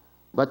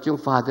 But yung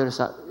father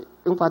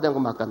ang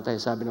kumakanta,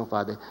 sabi ng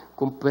father,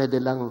 kung pwede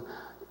lang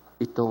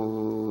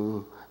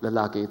itong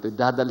lalaki ito,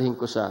 dadalhin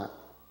ko sa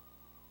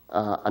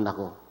anak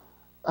ko.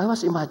 I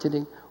was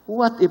imagining,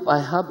 what if I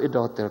have a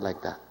daughter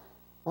like that?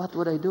 What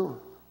would I do?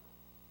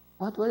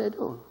 What would I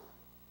do?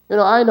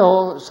 You know, I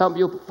know some of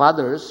you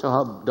fathers who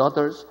have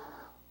daughters,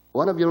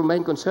 one of your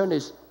main concern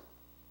is,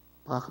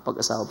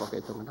 makakapag-asawa ba kayo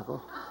itong anak ko?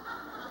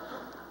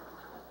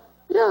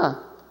 Yeah.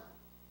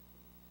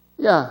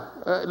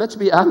 Let's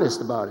be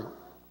honest about it.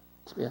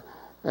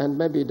 And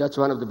maybe that's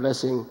one of the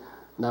blessings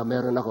na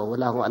meron ako.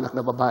 Wala akong anak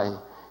na babae.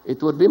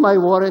 It would be my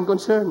worry and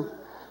concern.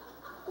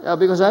 Yeah,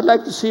 because I'd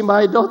like to see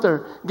my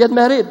daughter get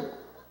married.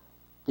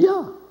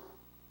 Yeah.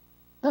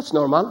 That's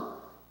normal.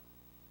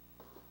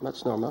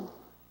 That's normal.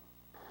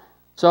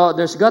 So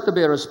there's got to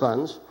be a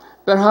response.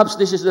 Perhaps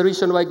this is the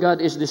reason why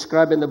God is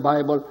described in the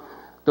Bible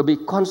to be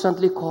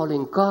constantly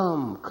calling,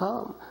 come,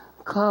 come,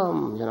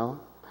 come, you know.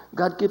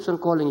 God keeps on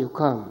calling you,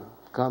 come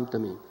to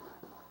me.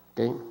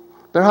 Okay?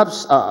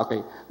 Perhaps,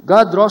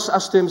 God draws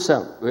us to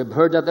Himself. We've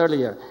heard that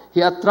earlier.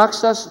 He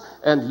attracts us,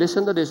 and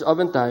listen to this,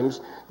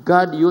 oftentimes,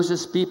 God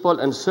uses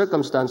people and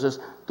circumstances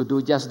to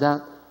do just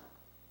that.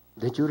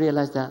 Did you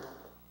realize that?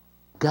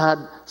 God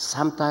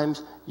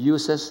sometimes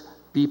uses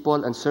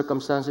people and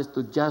circumstances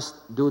to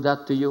just do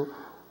that to you,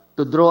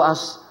 to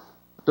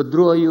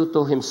draw you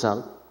to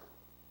Himself.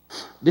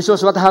 This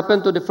was what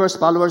happened to the first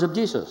followers of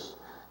Jesus.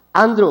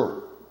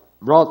 Andrew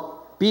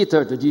brought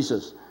Peter to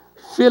Jesus.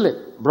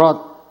 Philip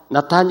brought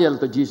Nathanael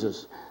to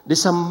Jesus. The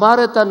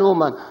Samaritan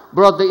woman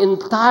brought the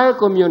entire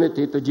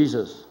community to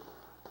Jesus.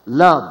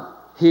 Love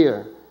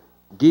here,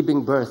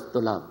 giving birth to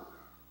love.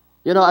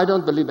 You know, I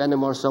don't believe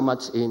anymore so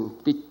much in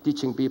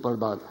teaching people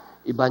about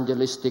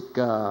evangelistic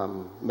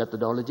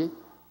methodology.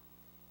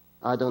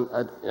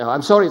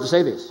 I'm sorry to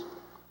say this,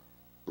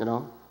 you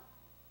know,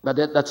 but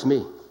that's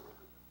me.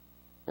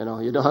 You know,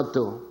 you don't have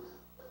to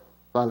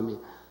follow me.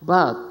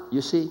 But,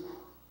 you see,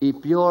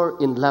 if you're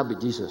in love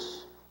with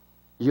Jesus,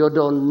 you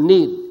don't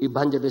need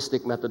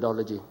evangelistic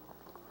methodology.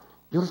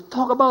 You'll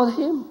talk about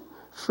Him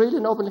freely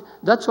and openly.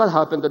 That's what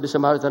happened to the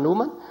Samaritan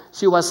woman.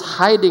 She was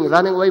hiding,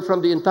 running away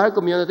from the entire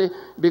community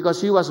because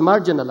she was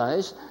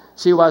marginalized.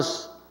 She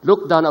was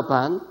looked down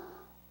upon.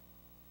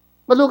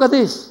 But look at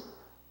this.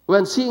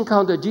 When she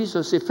encountered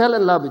Jesus, she fell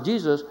in love with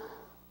Jesus.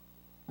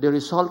 The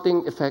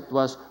resulting effect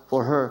was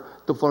for her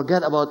to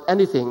forget about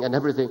anything and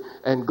everything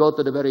and go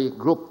to the very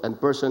group and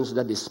persons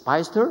that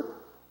despised her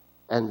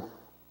and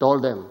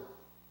told them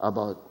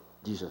about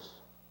Jesus.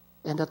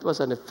 And that was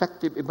an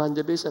effective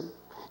evangelism.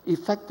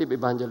 Effective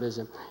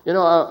evangelism. You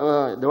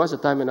know, there was a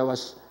time when I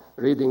was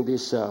reading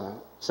this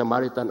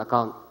Samaritan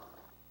account,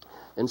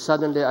 and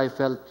suddenly I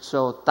felt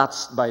so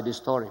touched by this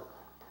story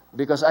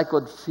because I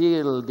could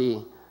feel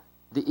the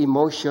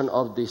emotion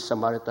of this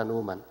Samaritan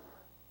woman.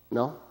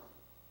 No?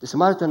 The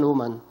Samaritan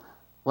woman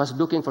was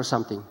looking for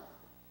something.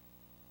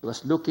 She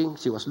was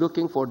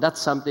looking for that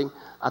something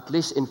at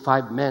least in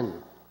 5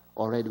 men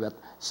already, but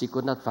she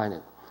could not find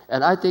it.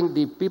 And I think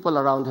the people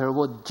around her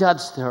would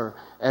judge her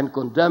and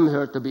condemn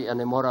her to be an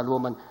immoral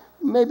woman.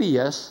 Maybe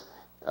yes,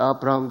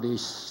 from the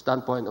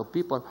standpoint of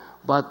people.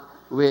 But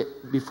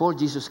before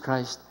Jesus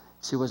Christ,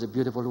 she was a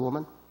beautiful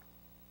woman.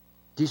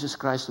 Jesus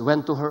Christ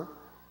went to her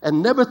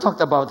and never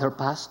talked about her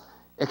past,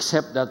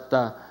 except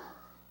that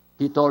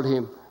He told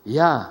him,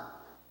 yeah,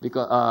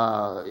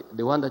 because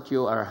the one that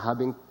you are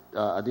having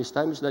at this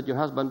time is not your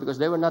husband, because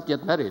they were not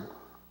yet married.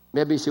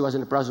 Maybe she was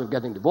in the process of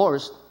getting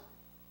divorced.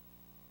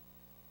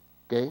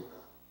 Okay?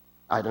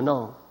 I don't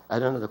know. I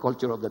don't know the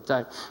culture of the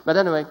time. But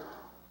anyway,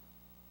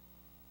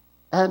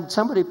 and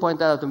somebody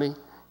pointed out to me,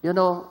 you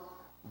know,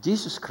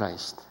 Jesus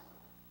Christ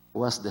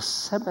was the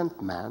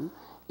 7th man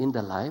in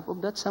the life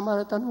of that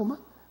Samaritan woman.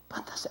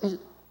 Fantastic.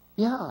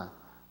 Yeah.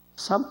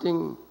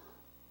 Something,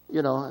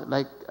 you know,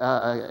 like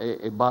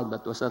a bulb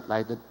that was not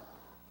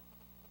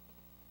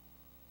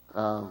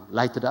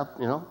lighted up,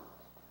 you know.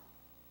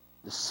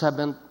 The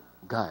 7th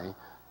guy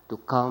to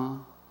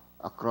come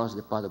across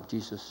the path of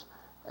Jesus.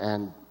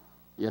 And,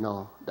 you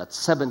know, that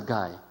 7th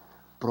guy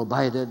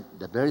provided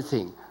the very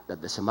thing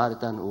that the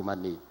Samaritan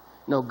woman needed.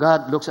 You know,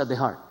 God looks at the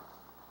heart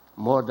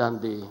more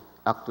than the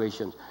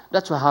actuations.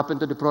 That's what happened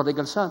to the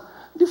prodigal son.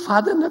 The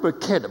father never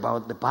cared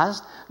about the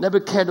past,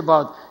 never cared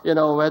about, you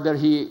know, whether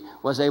he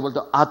was able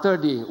to utter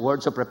the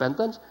words of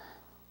repentance.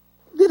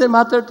 It didn't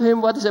matter to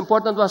him. What is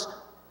important was,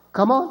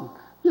 come on,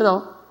 you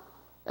know,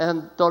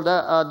 and told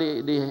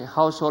the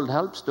household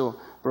helps to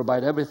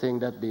provide everything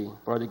that the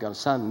prodigal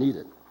son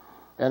needed.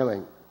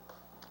 Anyway,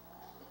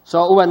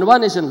 so when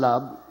one is in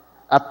love,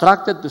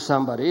 attracted to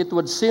somebody, it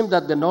would seem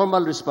that the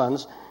normal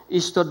response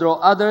is to draw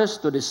others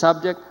to the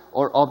subject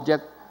or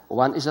object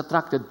one is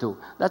attracted to.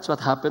 That's what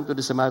happened to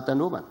the Samaritan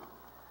woman.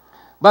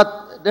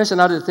 But there's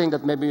another thing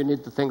that maybe you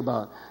need to think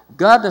about.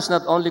 God does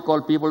not only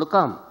call people to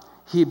come.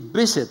 He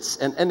visits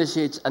and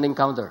initiates an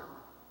encounter.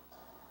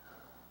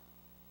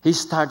 He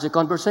starts a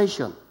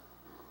conversation.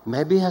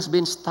 Maybe he has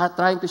been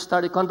trying to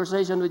start a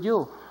conversation with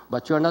you,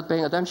 but you're not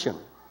paying attention.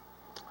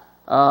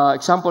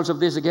 Examples of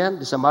this again,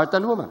 the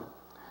Samaritan woman.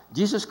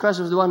 Jesus Christ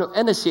was the one who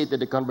initiated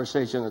the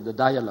conversation or the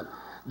dialogue.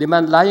 The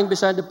man lying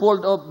beside the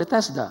pool of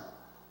Bethesda.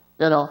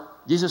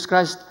 Jesus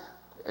Christ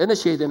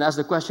initiated and asked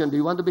the question, do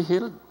you want to be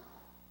healed?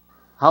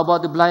 How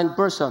about the blind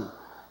person?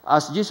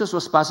 As Jesus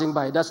was passing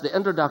by, that's the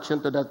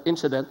introduction to that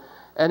incident.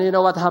 And you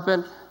know what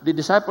happened? The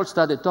disciples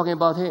started talking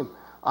about him.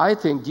 I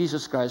think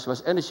Jesus Christ was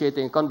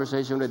initiating a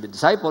conversation with the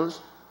disciples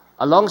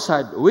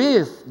alongside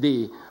with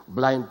the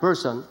blind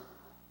person.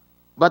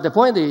 But the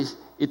point is,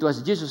 it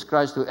was Jesus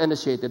Christ who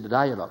initiated the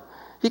dialogue.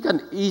 He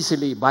can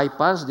easily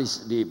bypass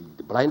the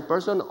blind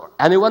person or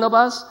any one of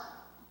us,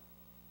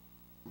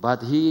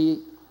 but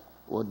he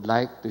would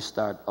like to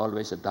start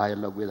always a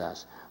dialogue with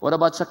us. What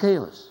about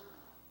Zacchaeus?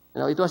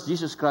 It was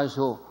Jesus Christ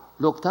who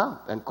looked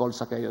up and called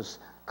Zacchaeus,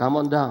 come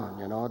on down,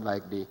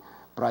 like the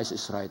Price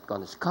is Right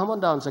contest. Come on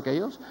down,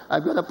 Zacchaeus.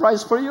 I've got a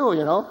prize for you,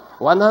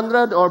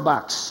 100 or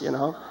bucks,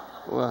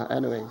 Well,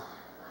 anyway.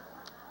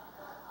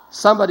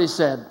 Somebody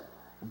said,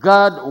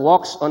 God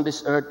walks on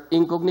this earth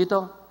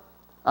incognito.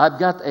 I've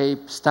got a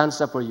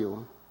stanza for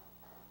you.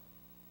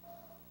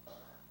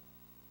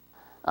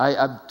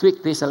 I've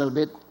tweaked this a little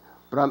bit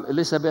from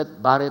Elizabeth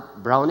Barrett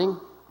Browning.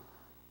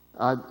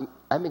 I've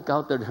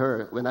encountered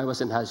her when I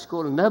was in high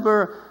school,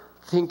 never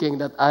thinking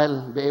that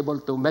I'll be able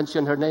to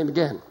mention her name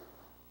again.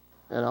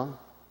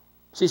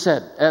 She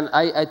said, and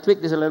I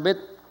tweaked this a little bit,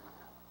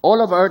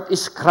 all of earth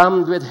is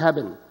crammed with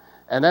heaven,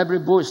 and every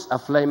bush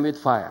aflame with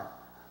fire.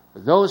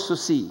 Those who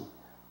see,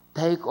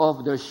 take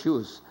off their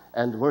shoes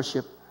and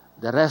worship.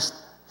 The rest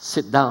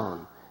sit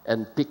down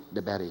and pick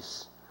the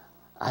berries.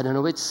 I don't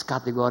know which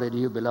category do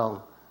you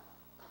belong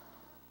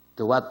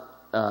to what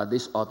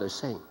this author is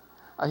saying.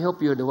 I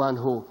hope you're the one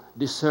who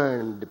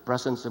discern the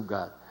presence of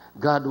God.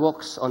 God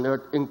walks on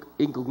earth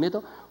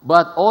incognito,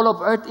 but all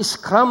of earth is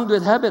crammed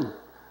with heaven.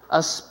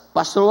 As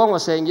Pastor Wong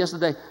was saying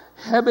yesterday,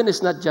 heaven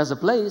is not just a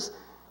place,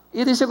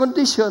 it is a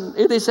condition.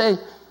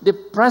 The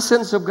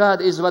presence of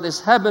God is what is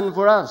heaven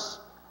for us.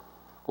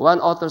 One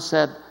author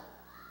said,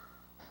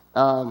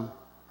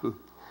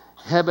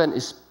 heaven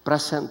is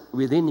present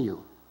within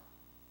you.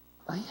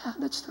 Yeah,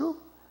 that's true.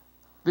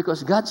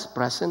 Because God's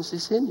presence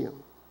is in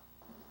you.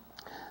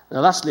 Now,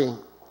 lastly,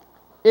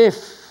 if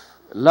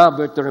love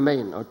were to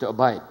remain or to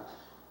abide,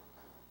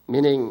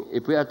 meaning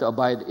if we are to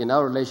abide in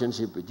our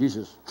relationship with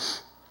Jesus,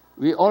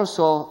 we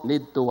also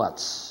need to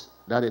watch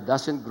that it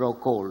doesn't grow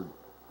cold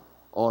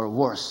or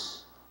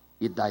worse,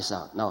 it dies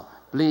out. Now,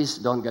 please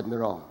don't get me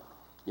wrong.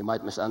 You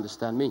might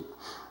misunderstand me.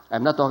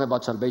 I'm not talking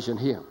about salvation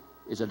here.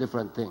 It's a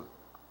different thing.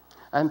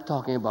 I'm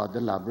talking about the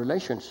love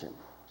relationship.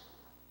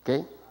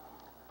 Okay?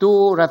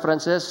 2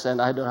 references,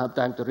 and I don't have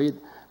time to read.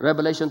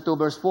 Revelation 2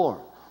 verse 4.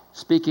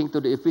 Speaking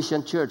to the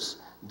Ephesian church,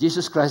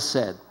 Jesus Christ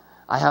said,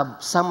 I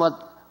have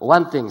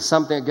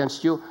something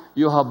against you.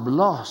 You have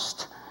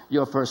lost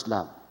your first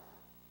love.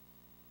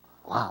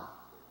 Wow.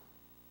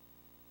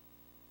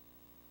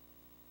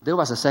 There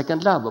was a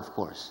second love, of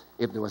course,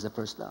 if there was a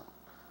first love.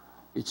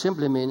 It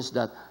simply means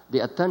that the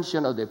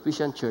attention of the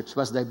Ephesian church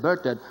was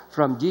diverted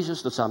from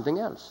Jesus to something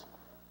else.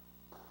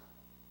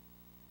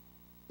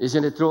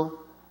 Isn't it true?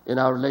 In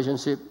our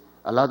relationship,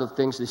 a lot of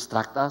things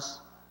distract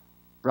us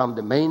from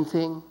the main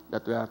thing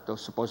that we are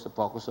supposed to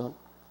focus on.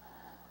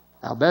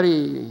 Now,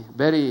 very,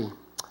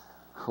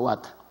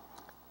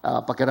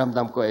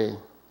 pakiramdam ko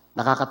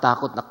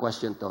nakakatakot na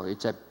question to.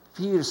 It's a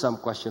fearsome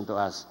question to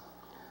ask.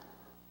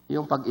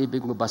 Yung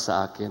pag-ibig mo ba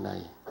sa akin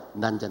ay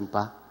nandyan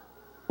pa?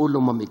 O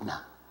lumamig na?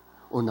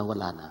 O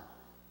nawala na?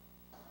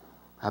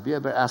 Have you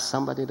ever asked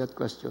somebody that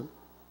question?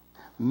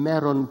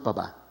 Meron pa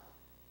ba?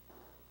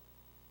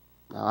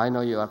 Now, I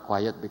know you are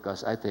quiet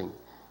because I think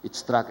it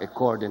struck a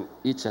chord in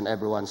each and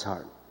everyone's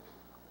heart.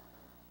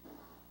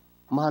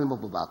 Mahal mo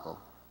ba ako?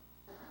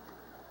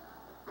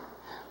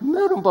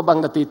 Meron pa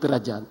bang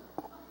natitira dyan?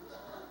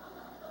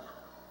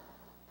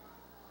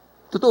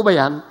 Totoo ba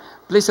yan?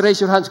 Please raise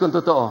your hands kung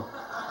totoo.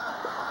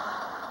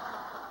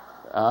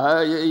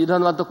 You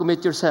don't want to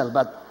commit yourself,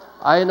 but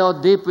I know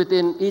deep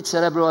within each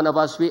and every one of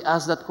us, we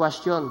ask that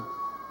question.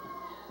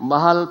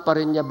 Mahal pa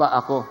rin niya ba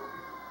ako?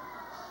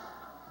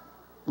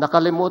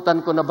 Nakalimutan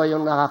ko na ba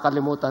yung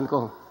nakakalimutan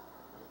ko?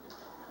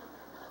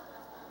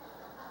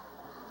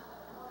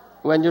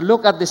 When you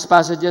look at these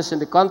passages in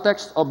the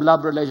context of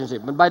love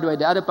relationship, and by the way,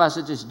 the other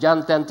passage is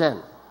John 10:10.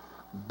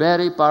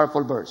 Very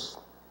powerful verse.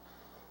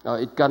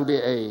 Now, it can be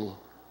a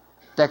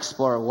text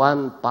for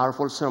one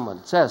powerful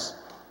sermon. It says,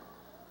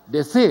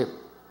 the thief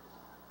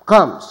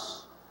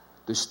comes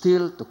to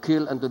steal, to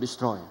kill, and to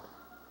destroy.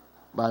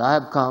 But I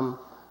have come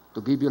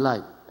to give you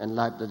life, and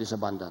life that is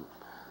abundant.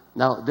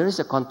 Now, there is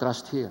a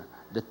contrast here.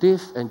 The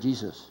thief and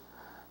Jesus.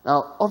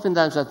 Now,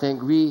 oftentimes I think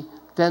we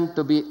tend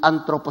to be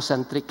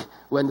anthropocentric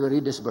when we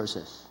read these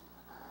verses.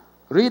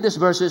 Read these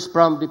verses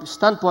from the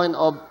standpoint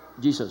of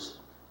Jesus.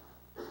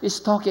 He's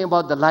talking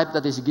about the life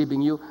that He's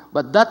giving you,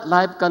 but that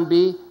life can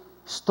be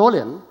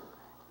stolen,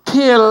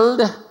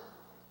 killed,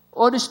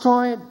 or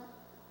destroyed.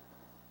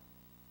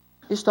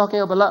 He's talking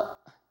about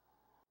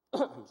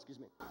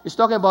He's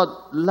talking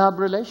about love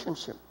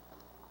relationship.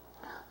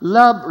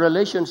 Love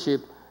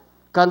relationship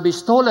can be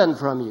stolen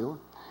from you,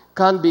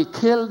 can be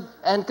killed,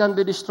 and can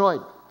be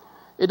destroyed.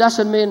 It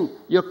doesn't mean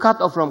you're cut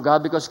off from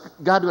God, because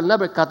God will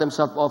never cut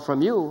himself off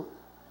from you.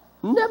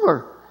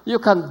 Never. You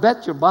can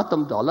bet your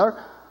bottom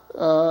dollar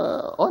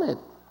on it.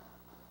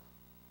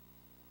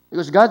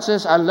 Because God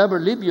says, I'll never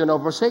leave you nor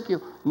forsake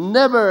you.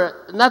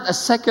 Never, not a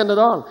second at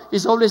all.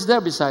 He's always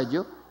there beside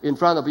you, in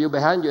front of you,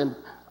 behind you, and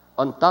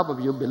on top of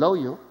you, below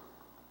you.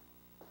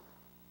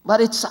 But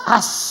it's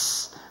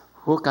us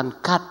who can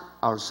cut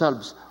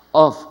ourselves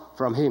off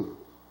from him.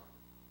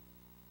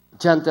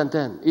 John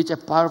 10:10. It's a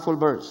powerful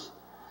verse.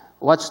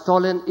 What's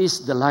stolen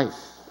is the life,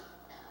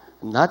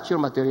 not your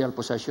material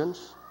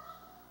possessions.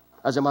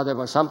 As a matter of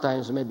fact,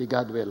 sometimes maybe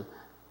God will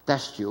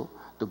test you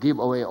to give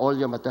away all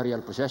your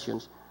material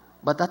possessions,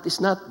 but that is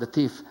not the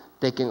thief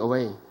taking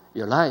away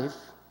your life.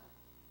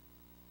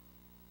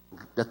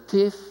 The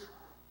thief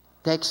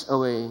takes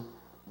away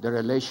the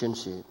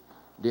relationship,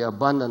 the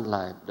abundant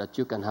life that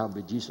you can have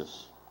with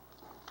Jesus.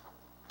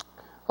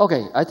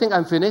 Okay, I think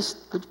I'm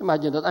finished. Could you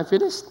imagine that I'm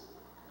finished?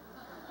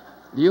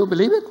 Do you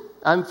believe it?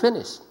 I'm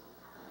finished.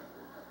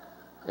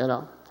 You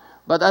know,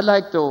 but I'd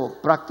like to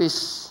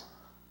practice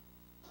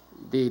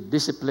the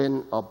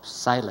discipline of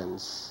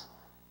silence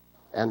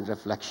and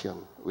reflection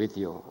with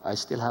you. I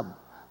still have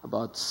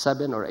about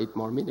 7 or 8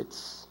 more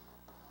minutes.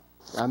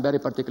 I'm very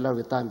particular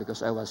with time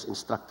because I was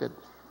instructed.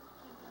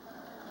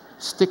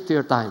 Stick to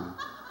your time.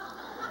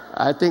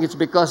 I think it's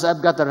because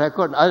I've got a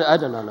record. I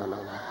don't know. No.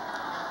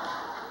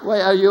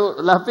 Why are you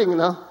laughing,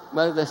 no?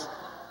 Well, this,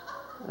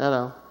 you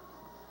know.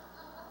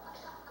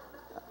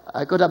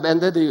 I could have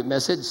ended the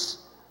message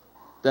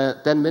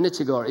 10 minutes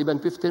ago or even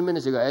 15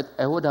 minutes ago.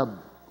 I would have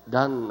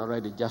done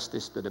already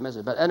justice to the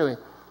message. But anyway,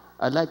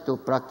 I'd like to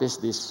practice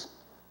this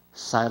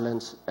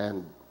silence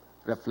and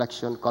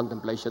reflection,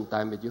 contemplation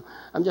time with you.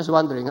 I'm just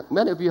wondering,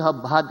 many of you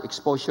have had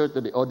exposure to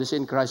the Odyssey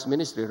in Christ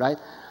ministry, right?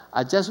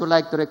 I just would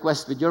like to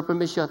request, with your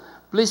permission,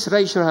 please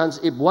raise your hands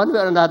if one way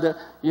or another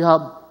you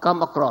have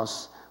come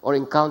across or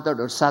encountered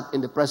or sat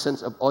in the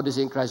presence of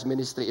Odyssey in Christ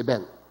ministry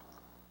event.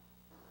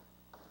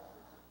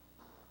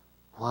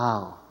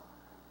 Wow.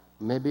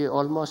 Maybe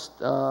almost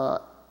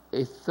a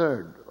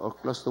third or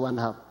close to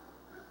 1/2.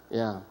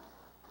 Yeah.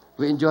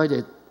 We enjoyed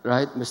it,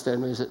 right, Mr.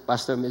 and Mrs.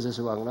 Pastor and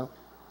Mrs. Wang, no?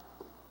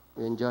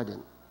 We enjoyed it.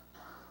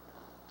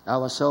 I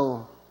was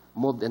so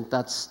moved and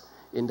touched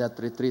in that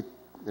retreat,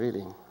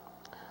 really.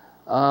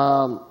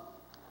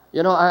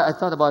 You know, I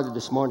thought about it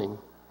this morning.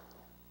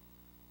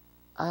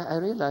 I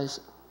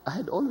realized I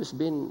had always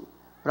been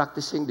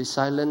practicing the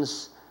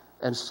silence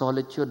and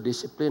solitude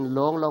discipline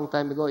long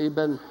time ago,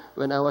 even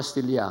when I was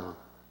still young.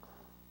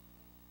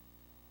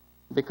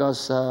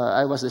 Because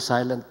I was the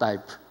silent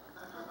type.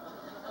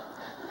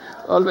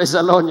 Always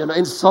alone, you know,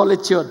 in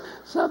solitude.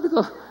 Sabi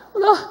ko,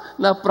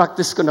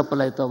 na-practice ko na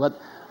pala ito. But,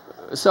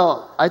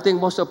 so, I think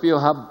most of you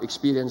have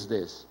experienced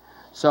this.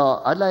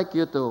 So, I'd like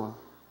you to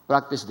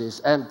practice this.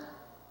 And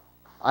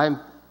I'm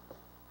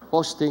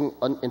posting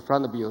in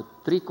front of you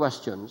 3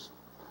 questions.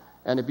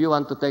 And if you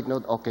want to take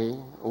note, okay,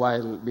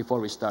 before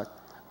we start.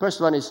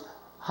 First one is,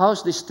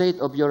 how's the state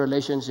of your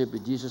relationship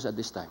with Jesus at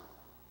this time?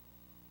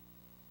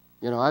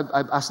 You know,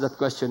 I've asked that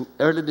question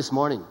early this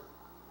morning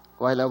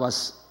while I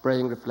was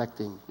praying,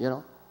 reflecting. You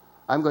know,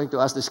 I'm going to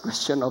ask this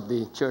question of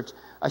the church.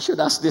 I should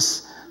ask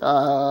this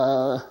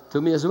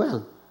to me as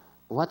well.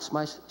 What's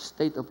my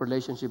state of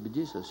relationship with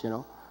Jesus? You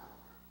know,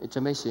 it's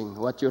amazing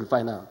what you'll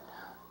find out.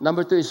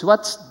 Number 2 is,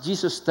 what's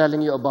Jesus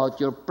telling you about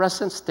your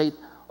present state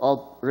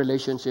of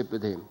relationship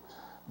with him?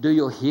 Do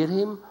you hear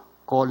him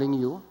calling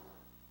you?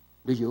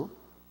 Do you?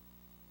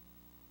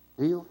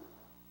 Do you?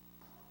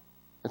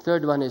 The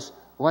third one is,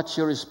 what's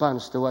your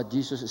response to what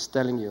Jesus is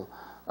telling you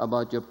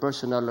about your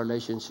personal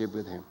relationship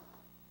with him?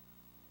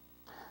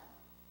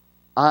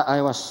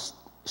 I was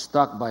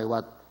struck by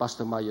what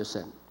Pastor Mario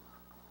said,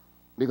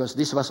 because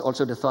this was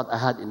also the thought I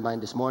had in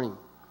mind this morning.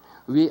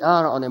 We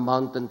are on a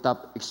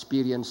mountaintop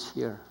experience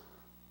here.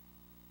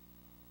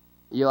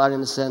 You are,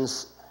 in a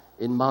sense,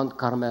 in Mount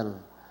Carmel,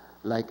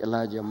 like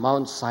Elijah,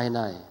 Mount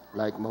Sinai,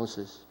 like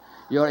Moses.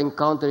 You are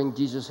encountering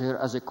Jesus here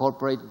as a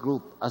corporate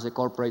group, as a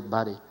corporate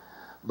body.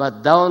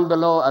 But down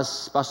below,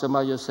 as Pastor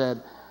Mario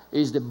said,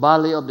 is the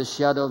valley of the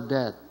shadow of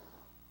death.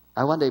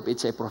 I wonder if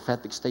it's a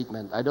prophetic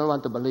statement. I don't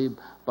want to believe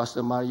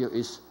Pastor Mario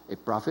is a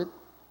prophet,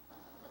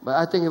 but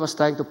I think he was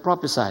trying to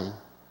prophesy.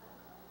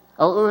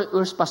 Oh,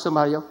 where's Pastor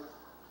Mario?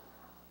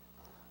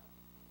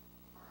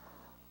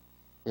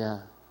 Yeah.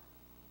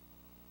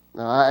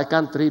 No, I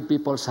can't read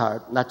people's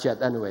heart, not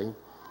yet anyway.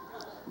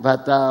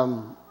 But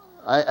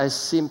I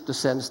seem to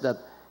sense that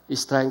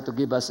he's trying to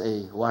give us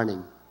a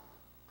warning.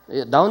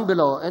 Down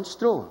below, and it's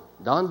true,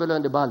 down below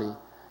in the valley,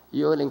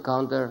 you will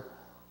encounter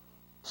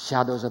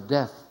shadows of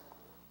death,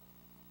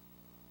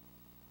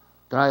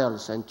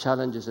 trials and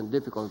challenges and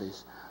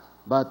difficulties.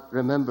 But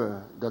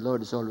remember, the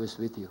Lord is always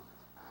with you.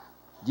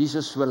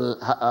 Jesus will,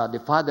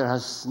 the Father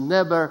has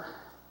never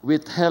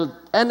withheld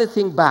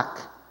anything back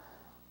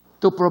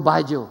to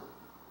provide you.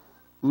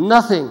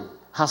 Nothing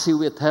has he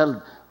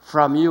withheld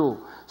from you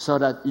so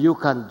that you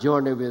can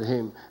journey with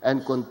Him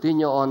and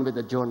continue on with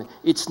the journey.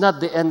 It's not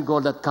the end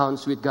goal that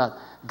counts with God.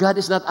 God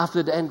is not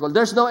after the end goal.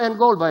 There's no end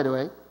goal, by the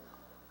way.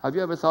 Have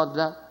you ever thought of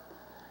that?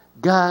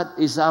 God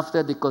is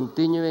after the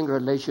continuing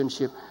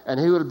relationship, and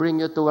He will bring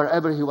you to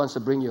wherever He wants to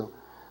bring you.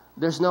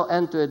 There's no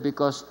end to it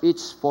because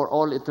it's for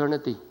all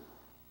eternity.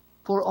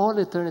 For all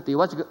eternity.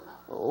 What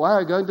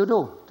are you going to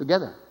do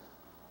together?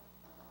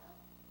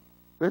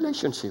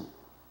 Relationship.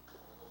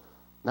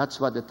 That's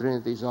what the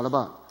Trinity is all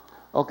about.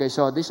 Okay,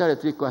 so these are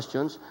the three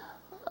questions.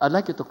 I'd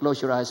like you to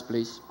close your eyes,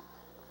 please.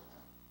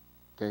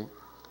 Okay.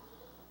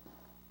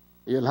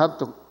 You'll have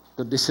to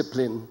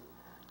discipline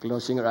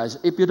closing your eyes.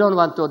 If you don't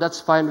want to, that's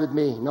fine with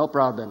me. No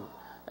problem.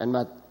 I'm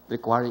not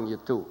requiring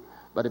you to.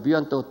 But if you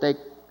want to take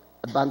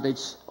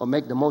advantage or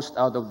make the most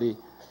out of the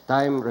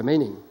time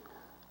remaining,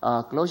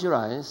 close your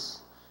eyes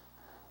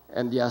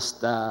and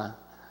just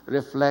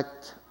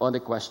reflect on the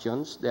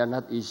questions. They are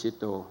not easy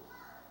to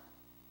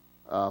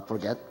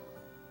forget.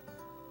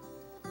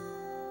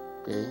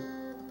 Okay?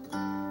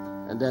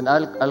 And then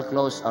I'll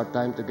close our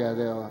time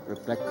together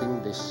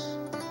reflecting these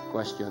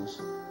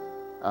questions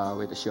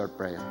with a short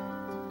prayer.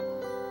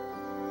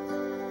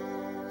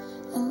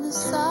 In the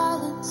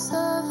silence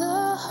of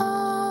the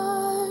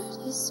heart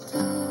you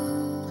speak,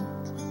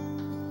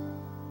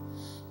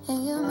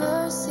 and your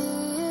mercy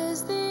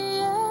is the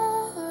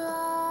air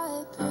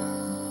I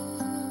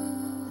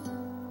breathe.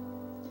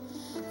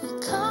 You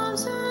come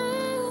to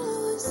me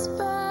with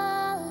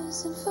whispers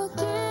and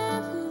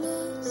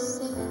forgiveness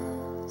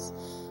sings.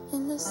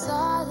 In the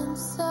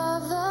silence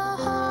of the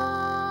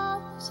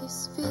heart you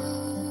speak,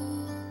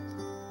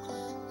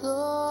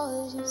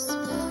 Lord, you speak.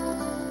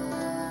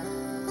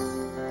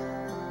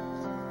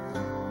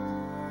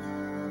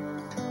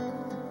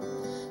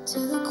 To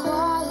the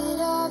quiet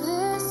of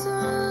this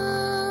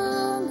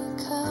room you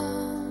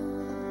come.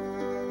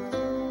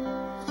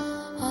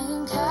 I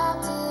am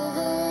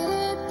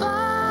captivated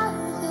by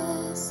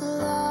this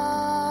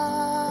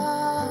love.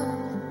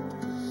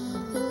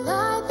 You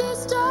light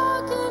these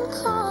darkened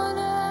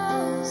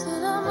corners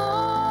and I'm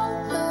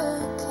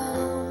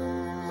overcome.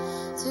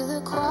 To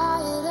the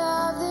quiet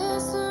of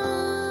this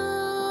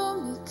room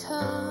you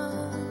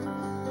come.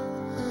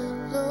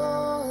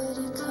 Lord,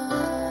 you come.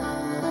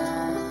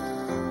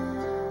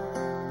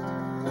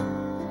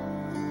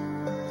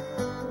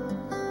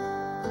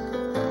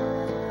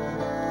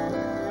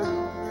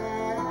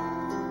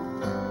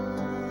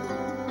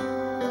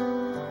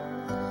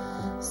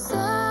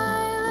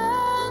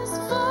 Silence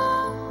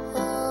fall,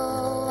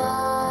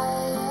 I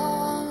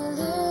am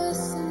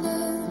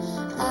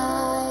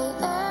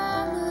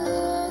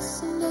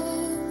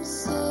listening,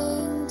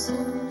 sing to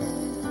me.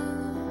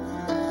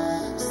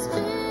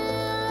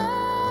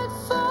 Spirit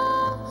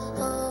fall,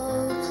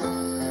 oh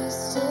please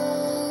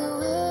stay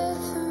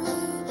with me,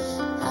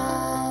 I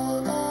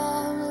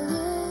am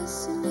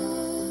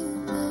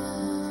listening now.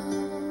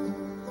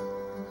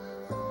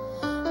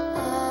 I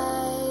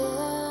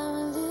am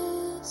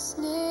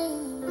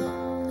listening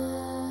now.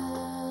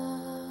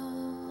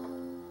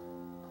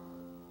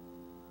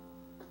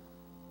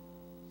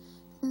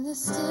 In the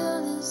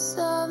stillness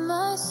of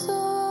my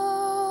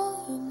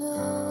soul, you know,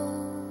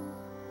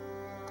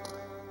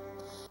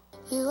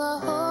 you are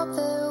hope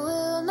that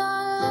will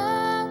not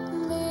let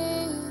me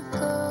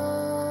go.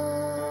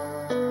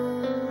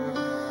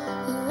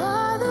 You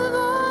are the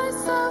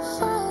voice I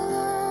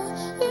follow,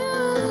 you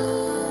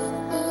lead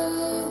me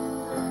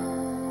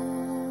home.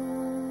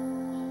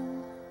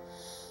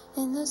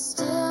 In the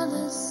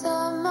stillness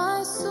of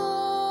my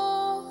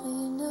soul,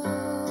 you know,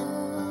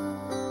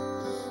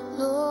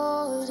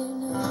 Lord, you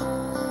know.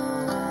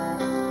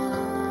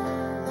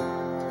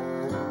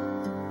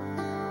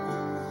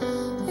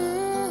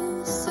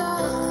 In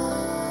silence,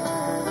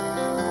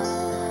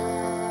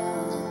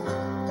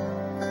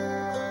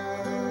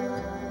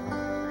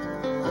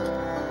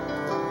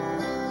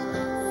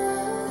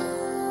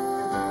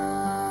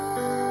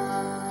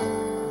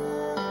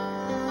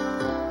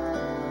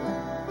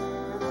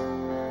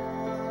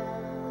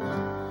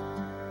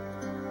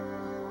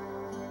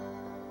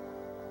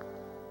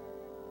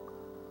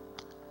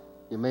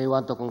 You may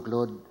want to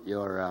conclude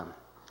your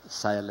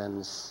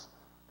silence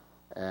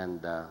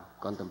and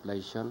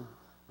contemplation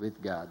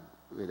with God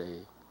with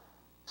a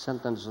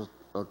sentence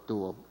or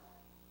two of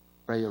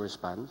prayer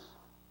response.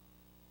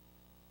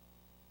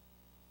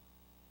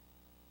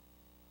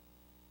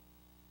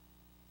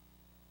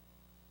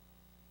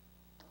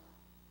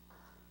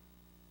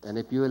 And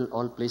if you will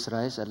all please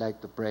rise, I'd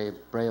like to pray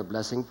a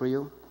blessing for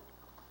you.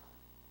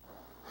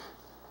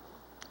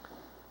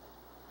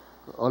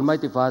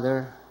 Almighty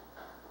Father,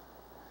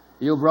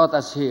 you brought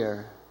us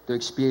here to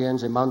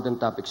experience a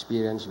mountaintop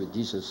experience with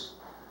Jesus.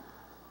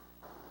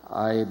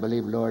 I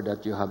believe, Lord,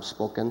 that you have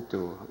spoken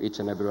to each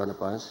and every one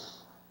of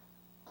us.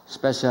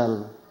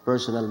 Special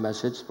personal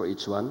message for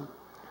each one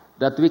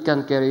that we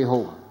can carry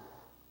home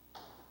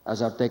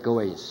as our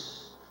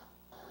takeaways.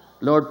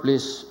 Lord,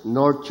 please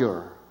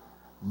nurture,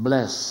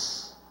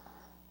 bless,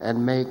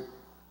 and make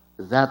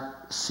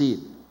that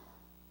seed,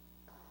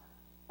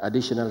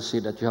 additional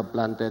seed that you have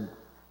planted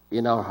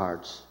in our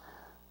hearts,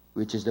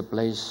 which is the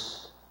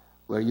place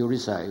where you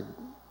reside,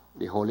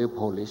 the Holy of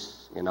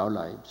Holies in our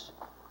lives.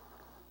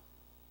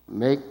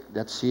 Make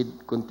that seed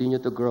continue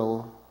to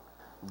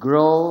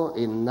grow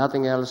in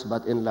nothing else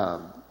but in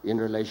love, in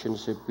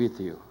relationship with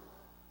you.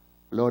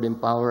 Lord,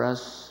 empower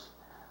us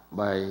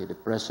by the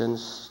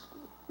presence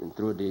and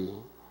through the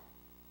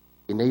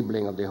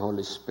enabling of the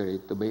Holy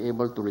Spirit to be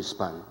able to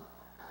respond.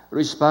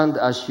 Respond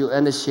as you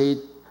initiate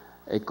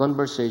a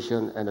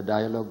conversation and a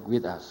dialogue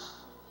with us.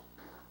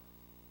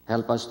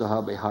 Help us to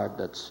have a heart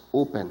that's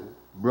open,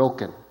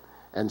 broken,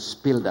 and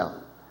spilled out,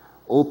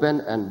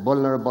 open and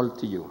vulnerable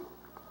to you,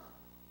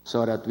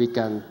 so that we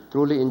can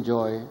truly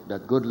enjoy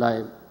that good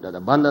life, that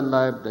abundant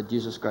life that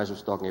Jesus Christ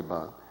was talking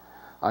about.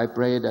 I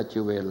pray that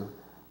you will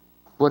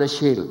put a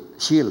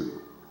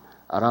shield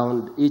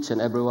around each and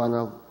every one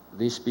of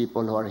these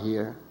people who are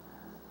here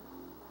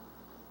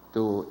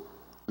to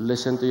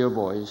listen to your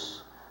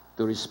voice,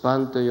 to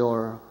respond to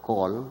your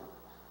call.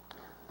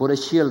 Put a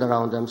shield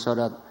around them so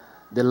that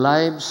the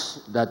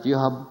lives that you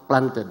have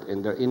planted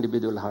in their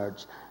individual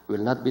hearts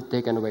will not be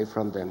taken away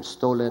from them,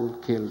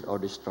 stolen, killed, or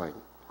destroyed.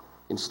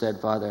 Instead,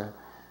 Father,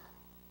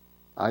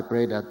 I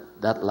pray that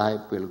that life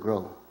will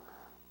grow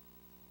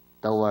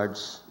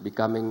towards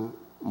becoming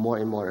more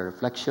and more a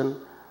reflection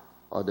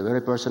of the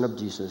very person of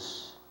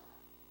Jesus,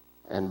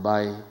 and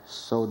by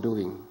so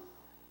doing,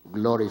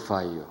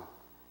 glorify you.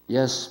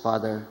 Yes,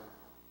 Father,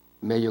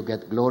 may you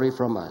get glory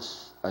from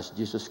us as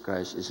Jesus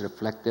Christ is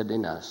reflected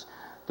in us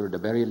through the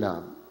very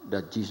love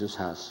that Jesus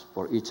has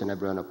for each and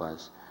every one of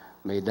us.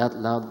 May that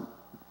love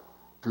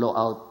flow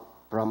out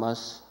from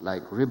us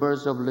like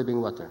rivers of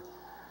living water.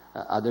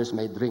 Others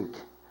may drink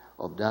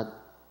of that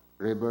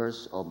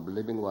rivers of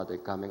living water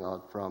coming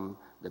out from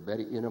the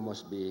very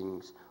innermost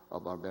beings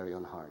of our very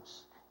own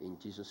hearts. In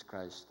Jesus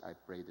Christ, I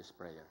pray this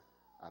prayer.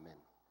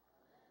 Amen.